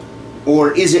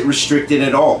 or is it restricted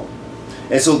at all?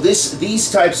 And so these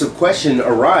types of questions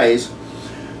arise,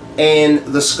 and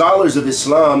the scholars of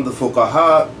Islam, the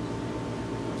fuqaha,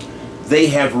 they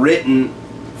have written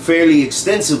fairly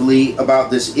extensively about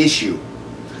this issue.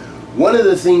 One of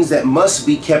the things that must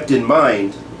be kept in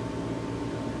mind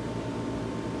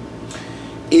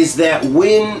is that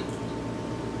when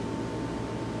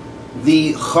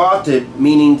the khatib,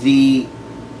 meaning the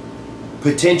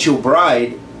potential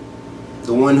bride,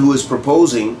 the one who is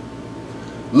proposing,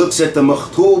 looks at the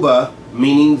makhtuba,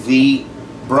 meaning the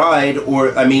bride,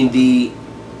 or the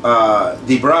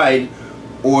bride,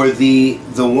 or the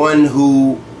one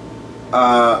who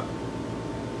the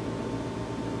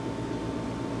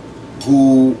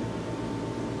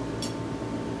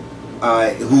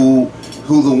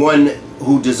one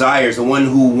who desires, the one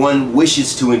who one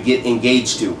wishes to get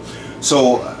engaged to.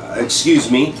 So, excuse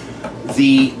me,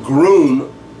 the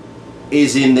groom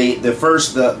is in the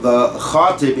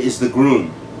khatib is the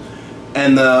groom,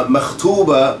 and the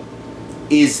makhtuba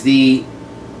is the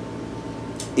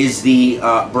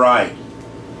bride.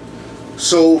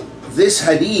 So this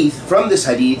hadith, from this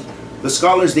hadith, the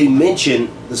scholars, they mention,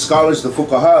 the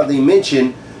fuqaha, they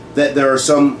mention that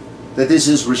that this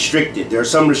is restricted. There are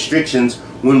some restrictions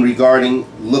when regarding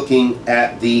looking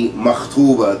at the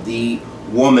makhtuba, the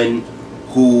woman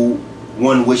who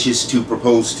one wishes to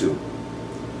propose to.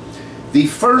 The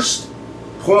first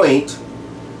point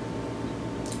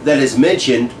that is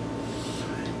mentioned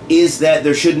is that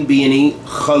there shouldn't be any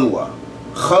khalwa.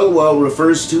 Khalwa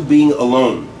refers to being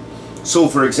alone. So,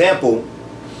 for example,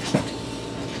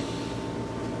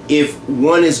 if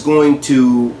one is going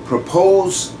to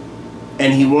propose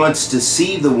and he wants to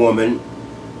see the woman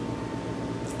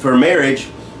for marriage,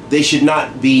 they should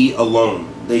not be alone.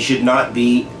 They should not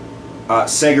be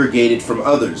segregated from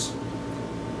others.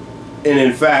 And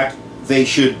in fact, they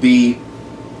should be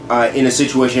in a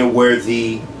situation where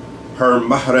her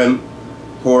mahram,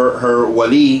 or her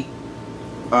wali,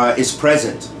 is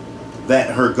present,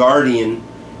 that her guardian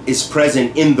is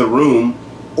present in the room,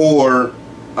 or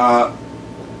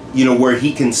where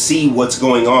he can see what's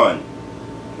going on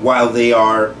while they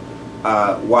are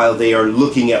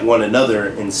looking at one another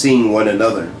and seeing one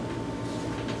another.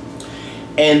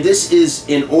 And this is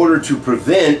in order to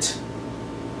prevent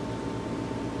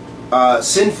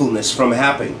sinfulness from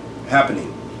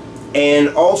happening, and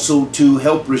also to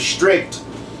help restrict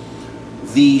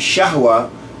the shahwa,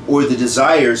 or the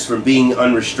desires, from being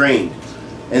unrestrained.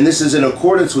 And this is in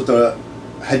accordance with the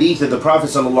hadith of the Prophet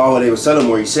ﷺ,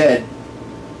 where he said,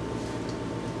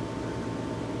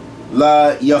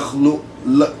 لا يخلون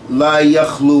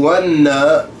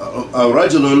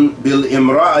رجل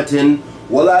بالامرأة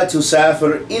ولا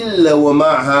تسافر إلا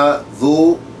ومعها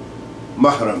ذو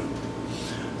محرم.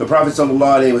 The Prophet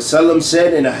ﷺ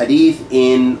said in a hadith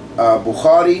in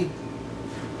Bukhari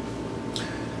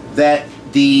that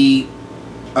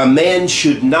a man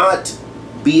should not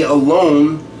be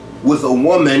alone with a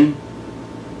woman,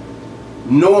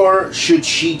 nor should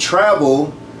she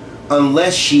travel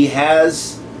unless she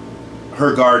has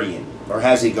her guardian, or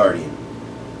has a guardian.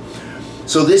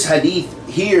 So this hadith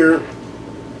here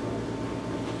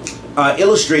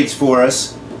illustrates for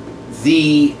us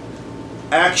the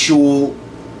actual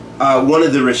one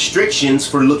of the restrictions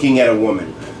for looking at a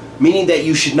woman, meaning that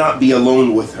you should not be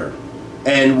alone with her.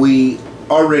 And we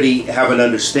already have an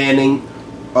understanding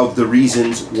of the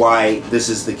reasons why this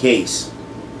is the case.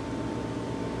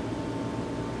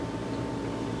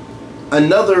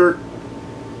 Another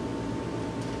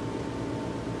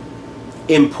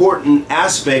important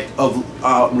aspect of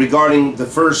regarding the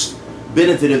first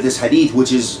benefit of this hadith,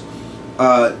 which is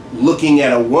looking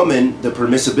at a woman, the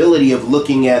permissibility of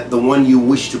looking at the one you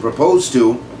wish to propose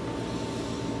to.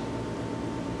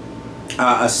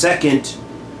 A second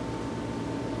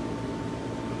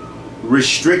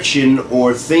restriction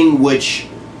or thing which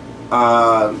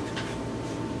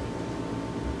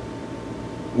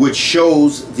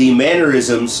shows the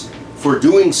mannerisms for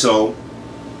doing so.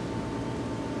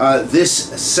 This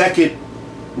second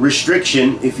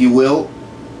restriction, if you will,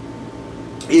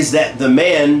 is that the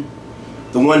man,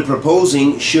 the one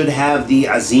proposing, should have the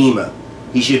azima.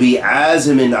 He should be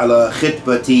azimin ala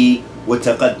khitbati wa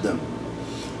taqaddam.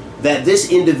 That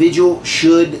this individual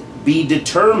should be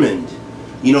determined,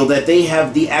 you know, that they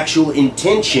have the actual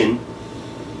intention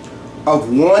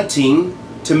of wanting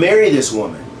to marry this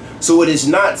woman. So it is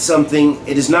not something,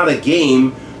 it is not a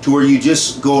game to where you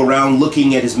just go around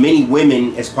looking at as many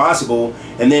women as possible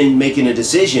and then making a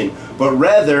decision, but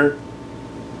rather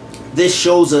this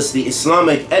shows us the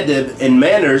Islamic adab and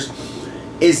manners,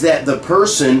 is that the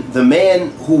person, the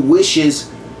man who wishes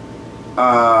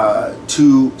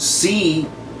to see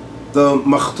the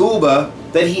makhtuba,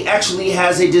 that he actually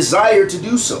has a desire to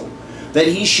do so, that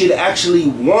he should actually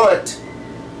want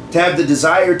to have the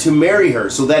desire to marry her,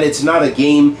 so that it's not a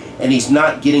game and he's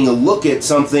not getting a look at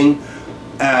something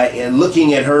and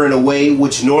looking at her in a way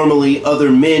which normally other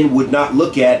men would not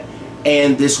look at,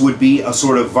 and this would be a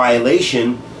sort of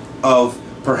violation of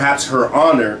perhaps her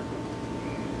honor,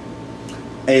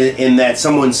 in that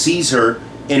someone sees her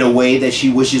in a way that she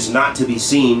wishes not to be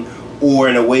seen, or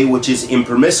in a way which is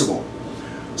impermissible.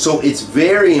 So it's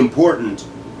very important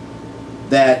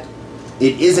that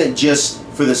it isn't just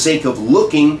for the sake of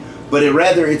looking, but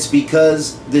rather it's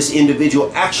because this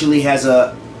individual actually has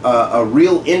a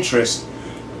real interest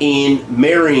in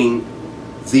marrying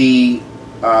the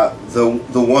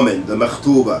woman, the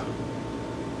makhtuba,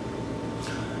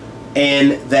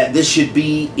 and that this should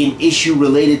be an issue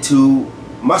related to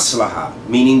maslaha,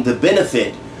 meaning the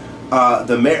benefit,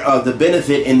 the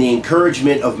benefit and the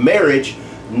encouragement of marriage,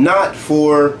 not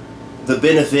for the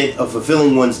benefit of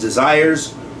fulfilling one's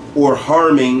desires or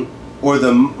harming, or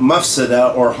the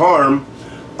mafsada or harm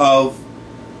of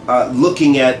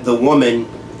looking at the woman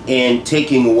and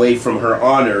taking away from her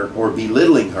honor or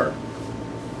belittling her.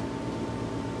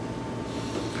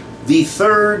 The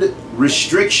third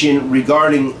restriction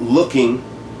regarding looking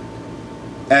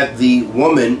at the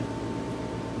woman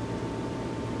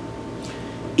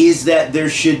is that there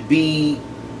should be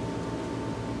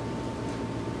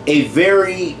a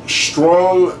very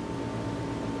strong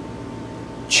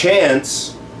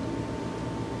chance,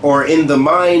 or in the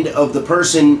mind of the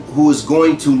person who is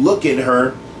going to look at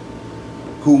her,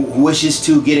 who wishes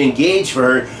to get engaged for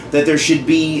her, that there should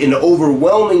be an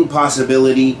overwhelming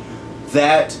possibility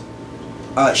that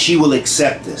she will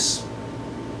accept this.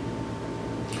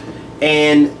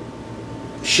 And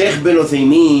Sheikh bin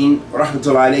Uthaymeen,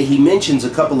 rahmatullahi alayhi, he mentions a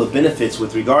couple of benefits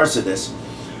with regards to this,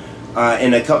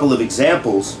 and a couple of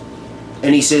examples.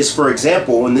 And he says, for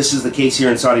example, and this is the case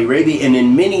here in Saudi Arabia and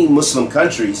in many Muslim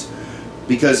countries,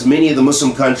 because many of the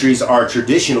Muslim countries are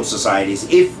traditional societies.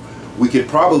 If we could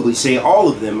probably say all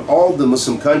of them, all the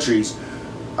Muslim countries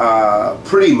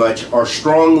pretty much are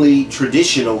strongly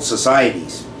traditional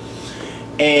societies.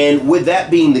 And with that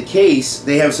being the case,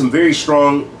 they have some very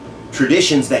strong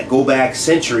traditions that go back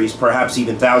centuries, perhaps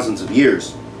even thousands of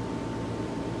years.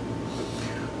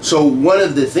 So one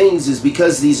of the things is,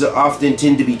 because these are often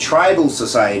tend to be tribal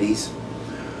societies,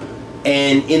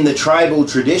 and in the tribal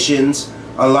traditions,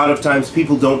 a lot of times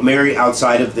people don't marry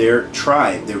outside of their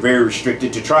tribe. They're very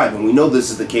restricted to tribe. And we know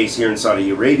this is the case here in Saudi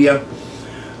Arabia,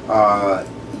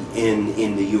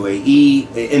 in the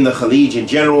UAE, in the Khalij in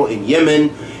general, in Yemen,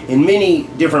 in many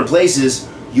different places.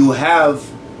 You have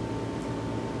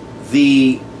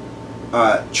the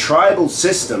tribal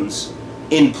systems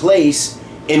in place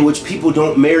in which people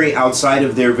don't marry outside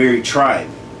of their very tribe.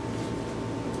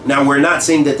 Now, we're not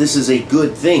saying that this is a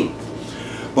good thing,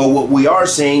 but what we are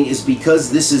saying is,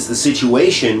 because this is the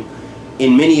situation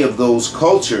in many of those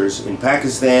cultures, in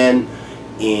Pakistan,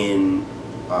 in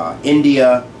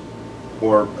India,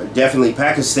 or definitely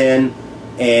Pakistan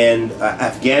and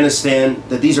Afghanistan,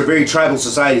 that these are very tribal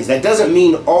societies. That doesn't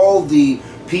mean all the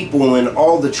people and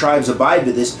all the tribes abide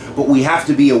by this, but we have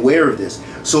to be aware of this.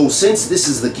 So since this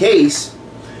is the case,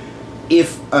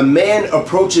 if a man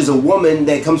approaches a woman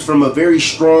that comes from a very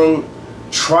strong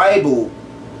tribal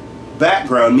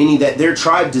background, meaning that their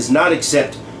tribe does not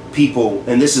accept people,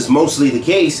 and this is mostly the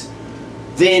case,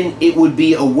 then it would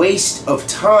be a waste of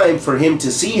time for him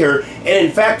to see her, and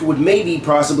in fact would maybe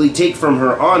possibly take from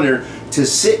her honor to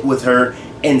sit with her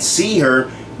and see her,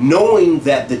 knowing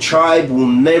that the tribe will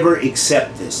never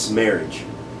accept this marriage.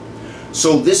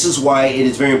 So this is why it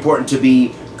is very important to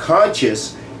be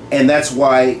conscious, and that's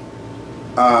why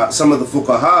some of the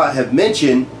fuqaha have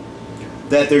mentioned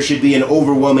that there should be an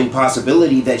overwhelming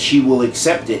possibility that she will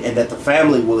accept it, and that the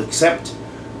family will accept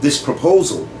this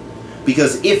proposal.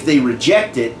 Because if they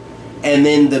reject it, and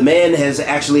then the man has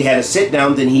actually had a sit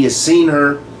down, then he has seen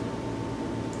her,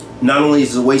 not only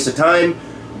is it a waste of time,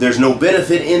 there's no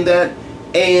benefit in that,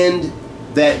 and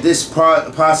that this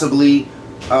possibly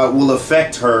will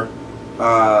affect her,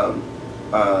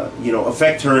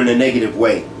 affect her in a negative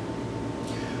way.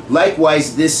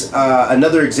 Likewise, this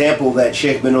another example that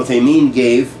Sheikh bin Uthaymeen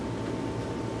gave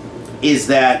is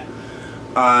that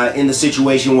in the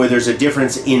situation where there's a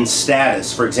difference in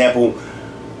status, for example,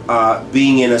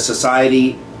 being in a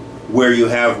society where you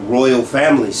have royal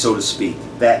families, so to speak,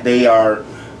 that they are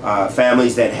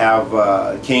families that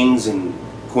have kings and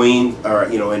queens, or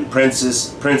and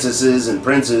princesses and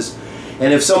princes,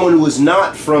 and if someone who is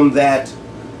not from that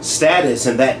status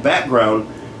and that background,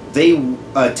 they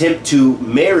attempt to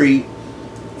marry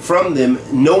from them,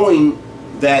 knowing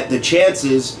that the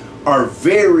chances are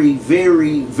very,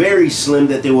 very, very slim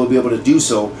that they will be able to do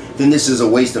so, then this is a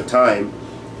waste of time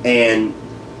and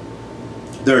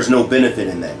there's no benefit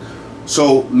in that.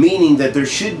 So, meaning that there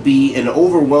should be an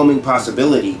overwhelming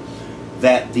possibility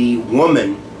that the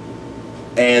woman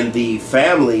and the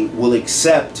family will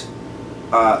accept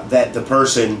that the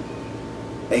person,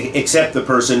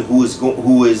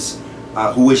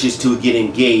 who wishes to get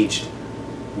engaged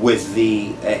with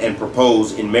the and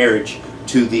propose in marriage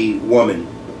to the woman.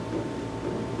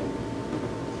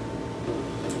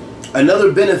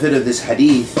 Another benefit of this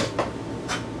hadith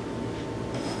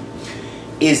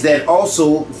is that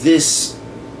also this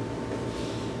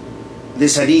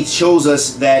hadith shows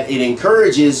us that it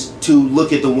encourages to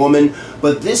look at the woman,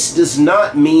 but this does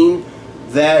not mean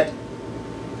that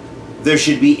there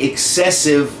should be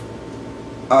excessive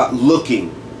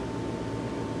looking.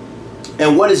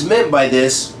 And what is meant by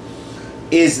this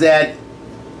is that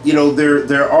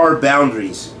there are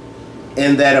boundaries,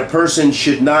 and that a person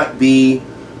should not be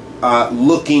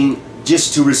looking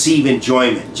just to receive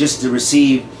enjoyment, just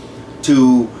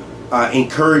to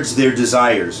encourage their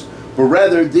desires, but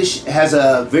rather this has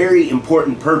a very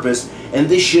important purpose, and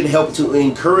this should help to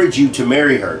encourage you to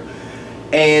marry her.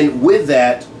 And with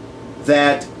that,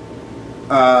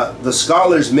 the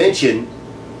scholars mention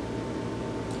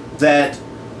that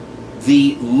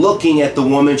the looking at the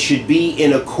woman should be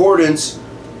in accordance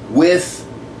with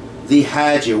the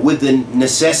hajjah, with the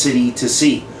necessity to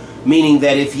see. Meaning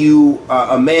that if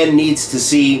a man needs to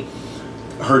see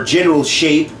her general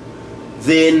shape,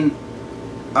 then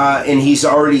and he's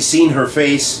already seen her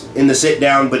face in the sit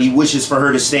down, but he wishes for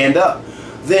her to stand up,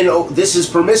 then this is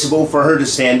permissible for her to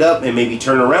stand up and maybe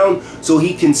turn around so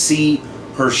he can see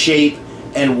her shape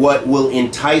and what will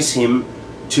entice him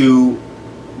to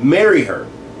marry her.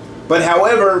 But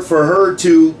however, for her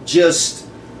to just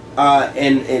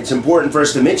and it's important for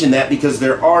us to mention that because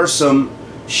there are some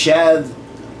shadh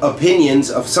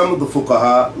opinions of some of the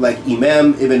fuqaha, like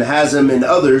Imam Ibn Hazm and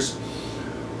others,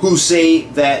 who say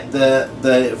that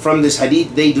from this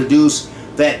hadith they deduce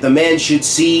that the man should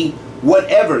see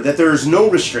whatever, that there is no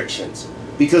restrictions,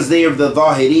 because they are the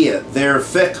Zahiriyah. Their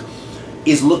fiqh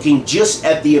is looking just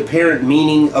at the apparent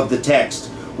meaning of the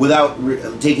text without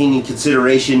taking in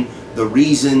consideration the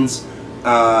reasons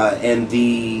and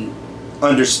the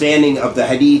understanding of the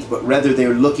hadith, but rather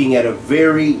they're looking at a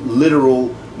very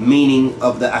literal meaning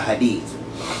of the ahadith.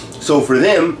 So for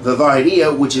them, the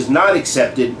Zahiriyah, which is not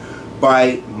accepted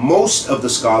by most of the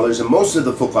scholars and most of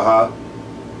the fuqaha,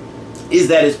 is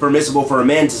that it's permissible for a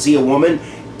man to see a woman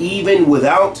even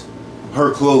without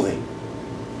her clothing.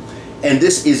 And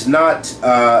this is not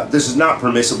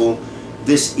permissible.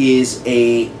 This is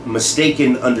a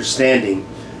mistaken understanding.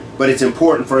 But it's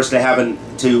important for us to have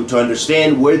to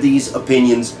understand where these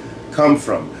opinions come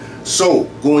from. So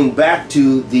going back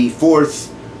to the fourth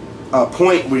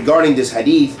point regarding this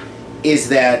hadith is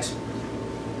that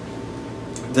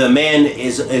the man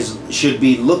should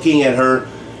be looking at her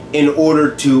in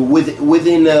order to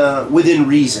within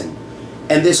reason,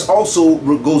 and this also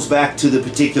goes back to the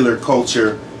particular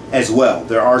culture as well.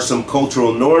 There are some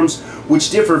cultural norms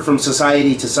which differ from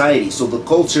society to society, so the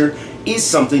culture is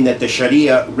something that the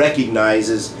Sharia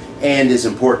recognizes and is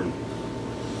important.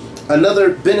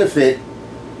 Another benefit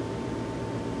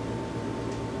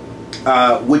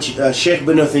which Sheikh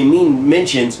bin Uthaymeen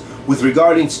mentions with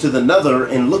regards to the nazar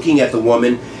and looking at the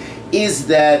woman is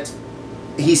that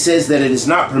he says that it is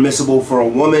not permissible for a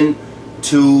woman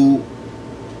to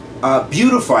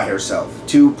beautify herself,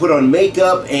 to put on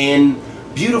makeup and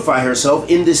beautify herself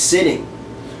in this sitting.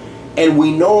 And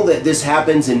we know that this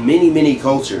happens in many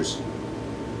cultures.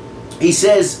 He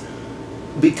says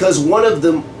because one of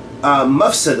the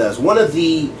mafsadas, one of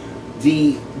the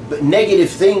negative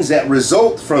things that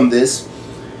result from this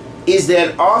is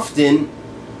that often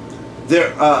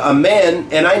a man,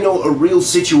 and I know a real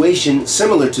situation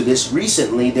similar to this.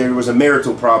 Recently there was a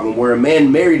marital problem where a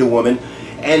man married a woman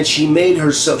and she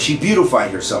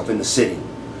beautified herself in the sitting,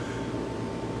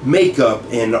 makeup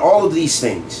and all of these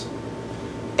things,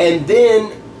 and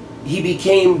then he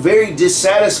became very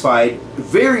dissatisfied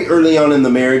very early on in the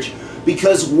marriage,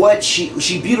 because what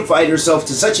she beautified herself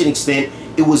to such an extent,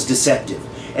 it was deceptive.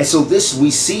 And so this,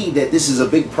 we see that this is a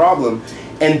big problem,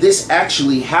 and this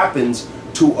actually happens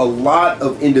to a lot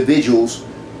of individuals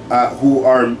who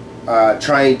are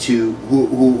trying to,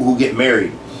 who get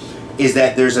married, is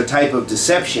that there's a type of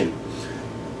deception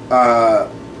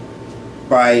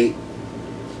by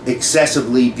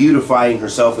excessively beautifying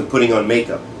herself and putting on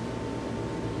makeup.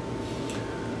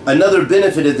 Another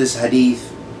benefit of this hadith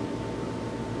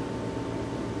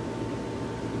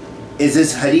is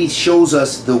this hadith shows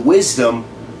us the wisdom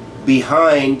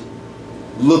behind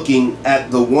looking at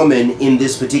the woman in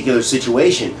this particular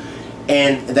situation,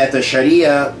 and that the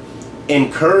Sharia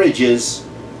encourages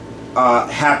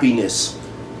happiness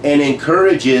and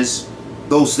encourages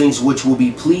those things which will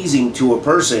be pleasing to a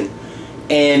person,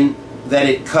 and that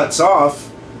it cuts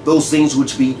off those things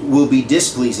which will be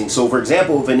displeasing. So for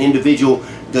example, if an individual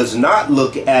does not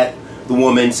look at the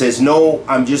woman, says, no,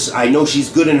 I know she's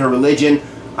good in her religion,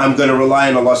 I'm going to rely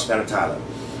on Allah subhanahu wa ta'ala,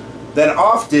 that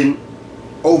often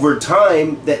over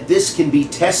time that this can be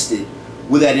tested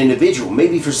with that individual.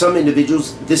 Maybe for some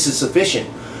individuals this is sufficient,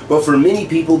 but for many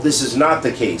people this is not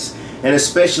the case. And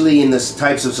especially in the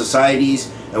types of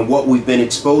societies and what we've been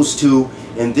exposed to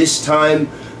in this time,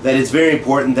 that it's very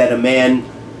important that a man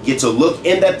gets a look,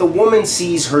 and that the woman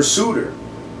sees her suitor,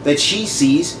 that she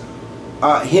sees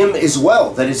him as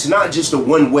well, that it's not just a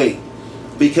one-way,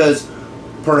 because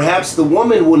perhaps the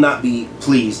woman will not be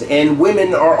pleased, and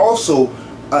women are also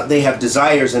they have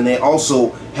desires, and they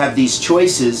also have these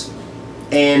choices,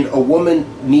 and a woman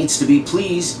needs to be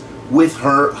pleased with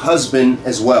her husband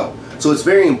as well. So it's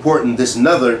very important, this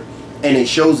another, and it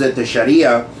shows that the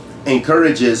Sharia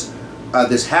encourages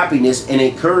this happiness, and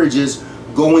encourages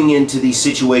going into these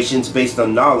situations based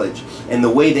on knowledge. And the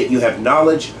way that you have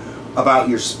knowledge about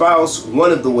your spouse,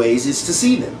 one of the ways is to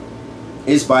see them,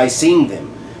 is by seeing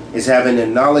them, is having a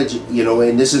knowledge, you know,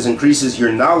 and this increases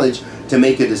your knowledge to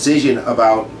make a decision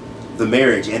about the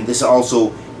marriage. And this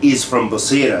also is from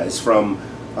basira, is from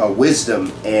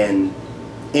wisdom and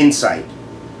insight.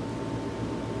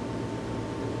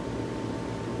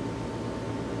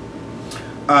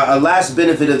 A last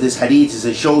benefit of this hadith is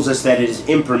it shows us that it is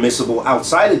impermissible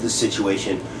outside of this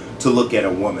situation to look at a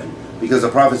woman, because the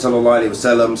Prophet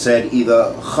ﷺ said,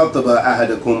 "Either khataba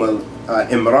ahadakum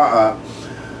imra'a,"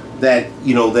 that,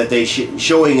 you know, that they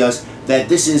showing us that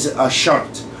this is a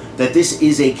shart, that this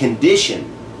is a condition.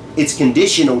 It's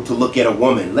conditional to look at a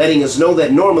woman, letting us know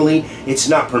that normally it's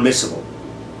not permissible.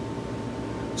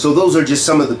 So those are just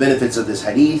some of the benefits of this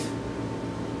hadith.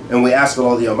 And we ask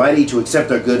Allah the Almighty to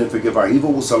accept our good and forgive our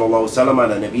evil. Sallallahu alaihi wa sallam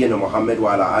ala nabiyyina Muhammad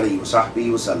wa ala alihi wa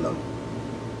sahbihi wa sallam.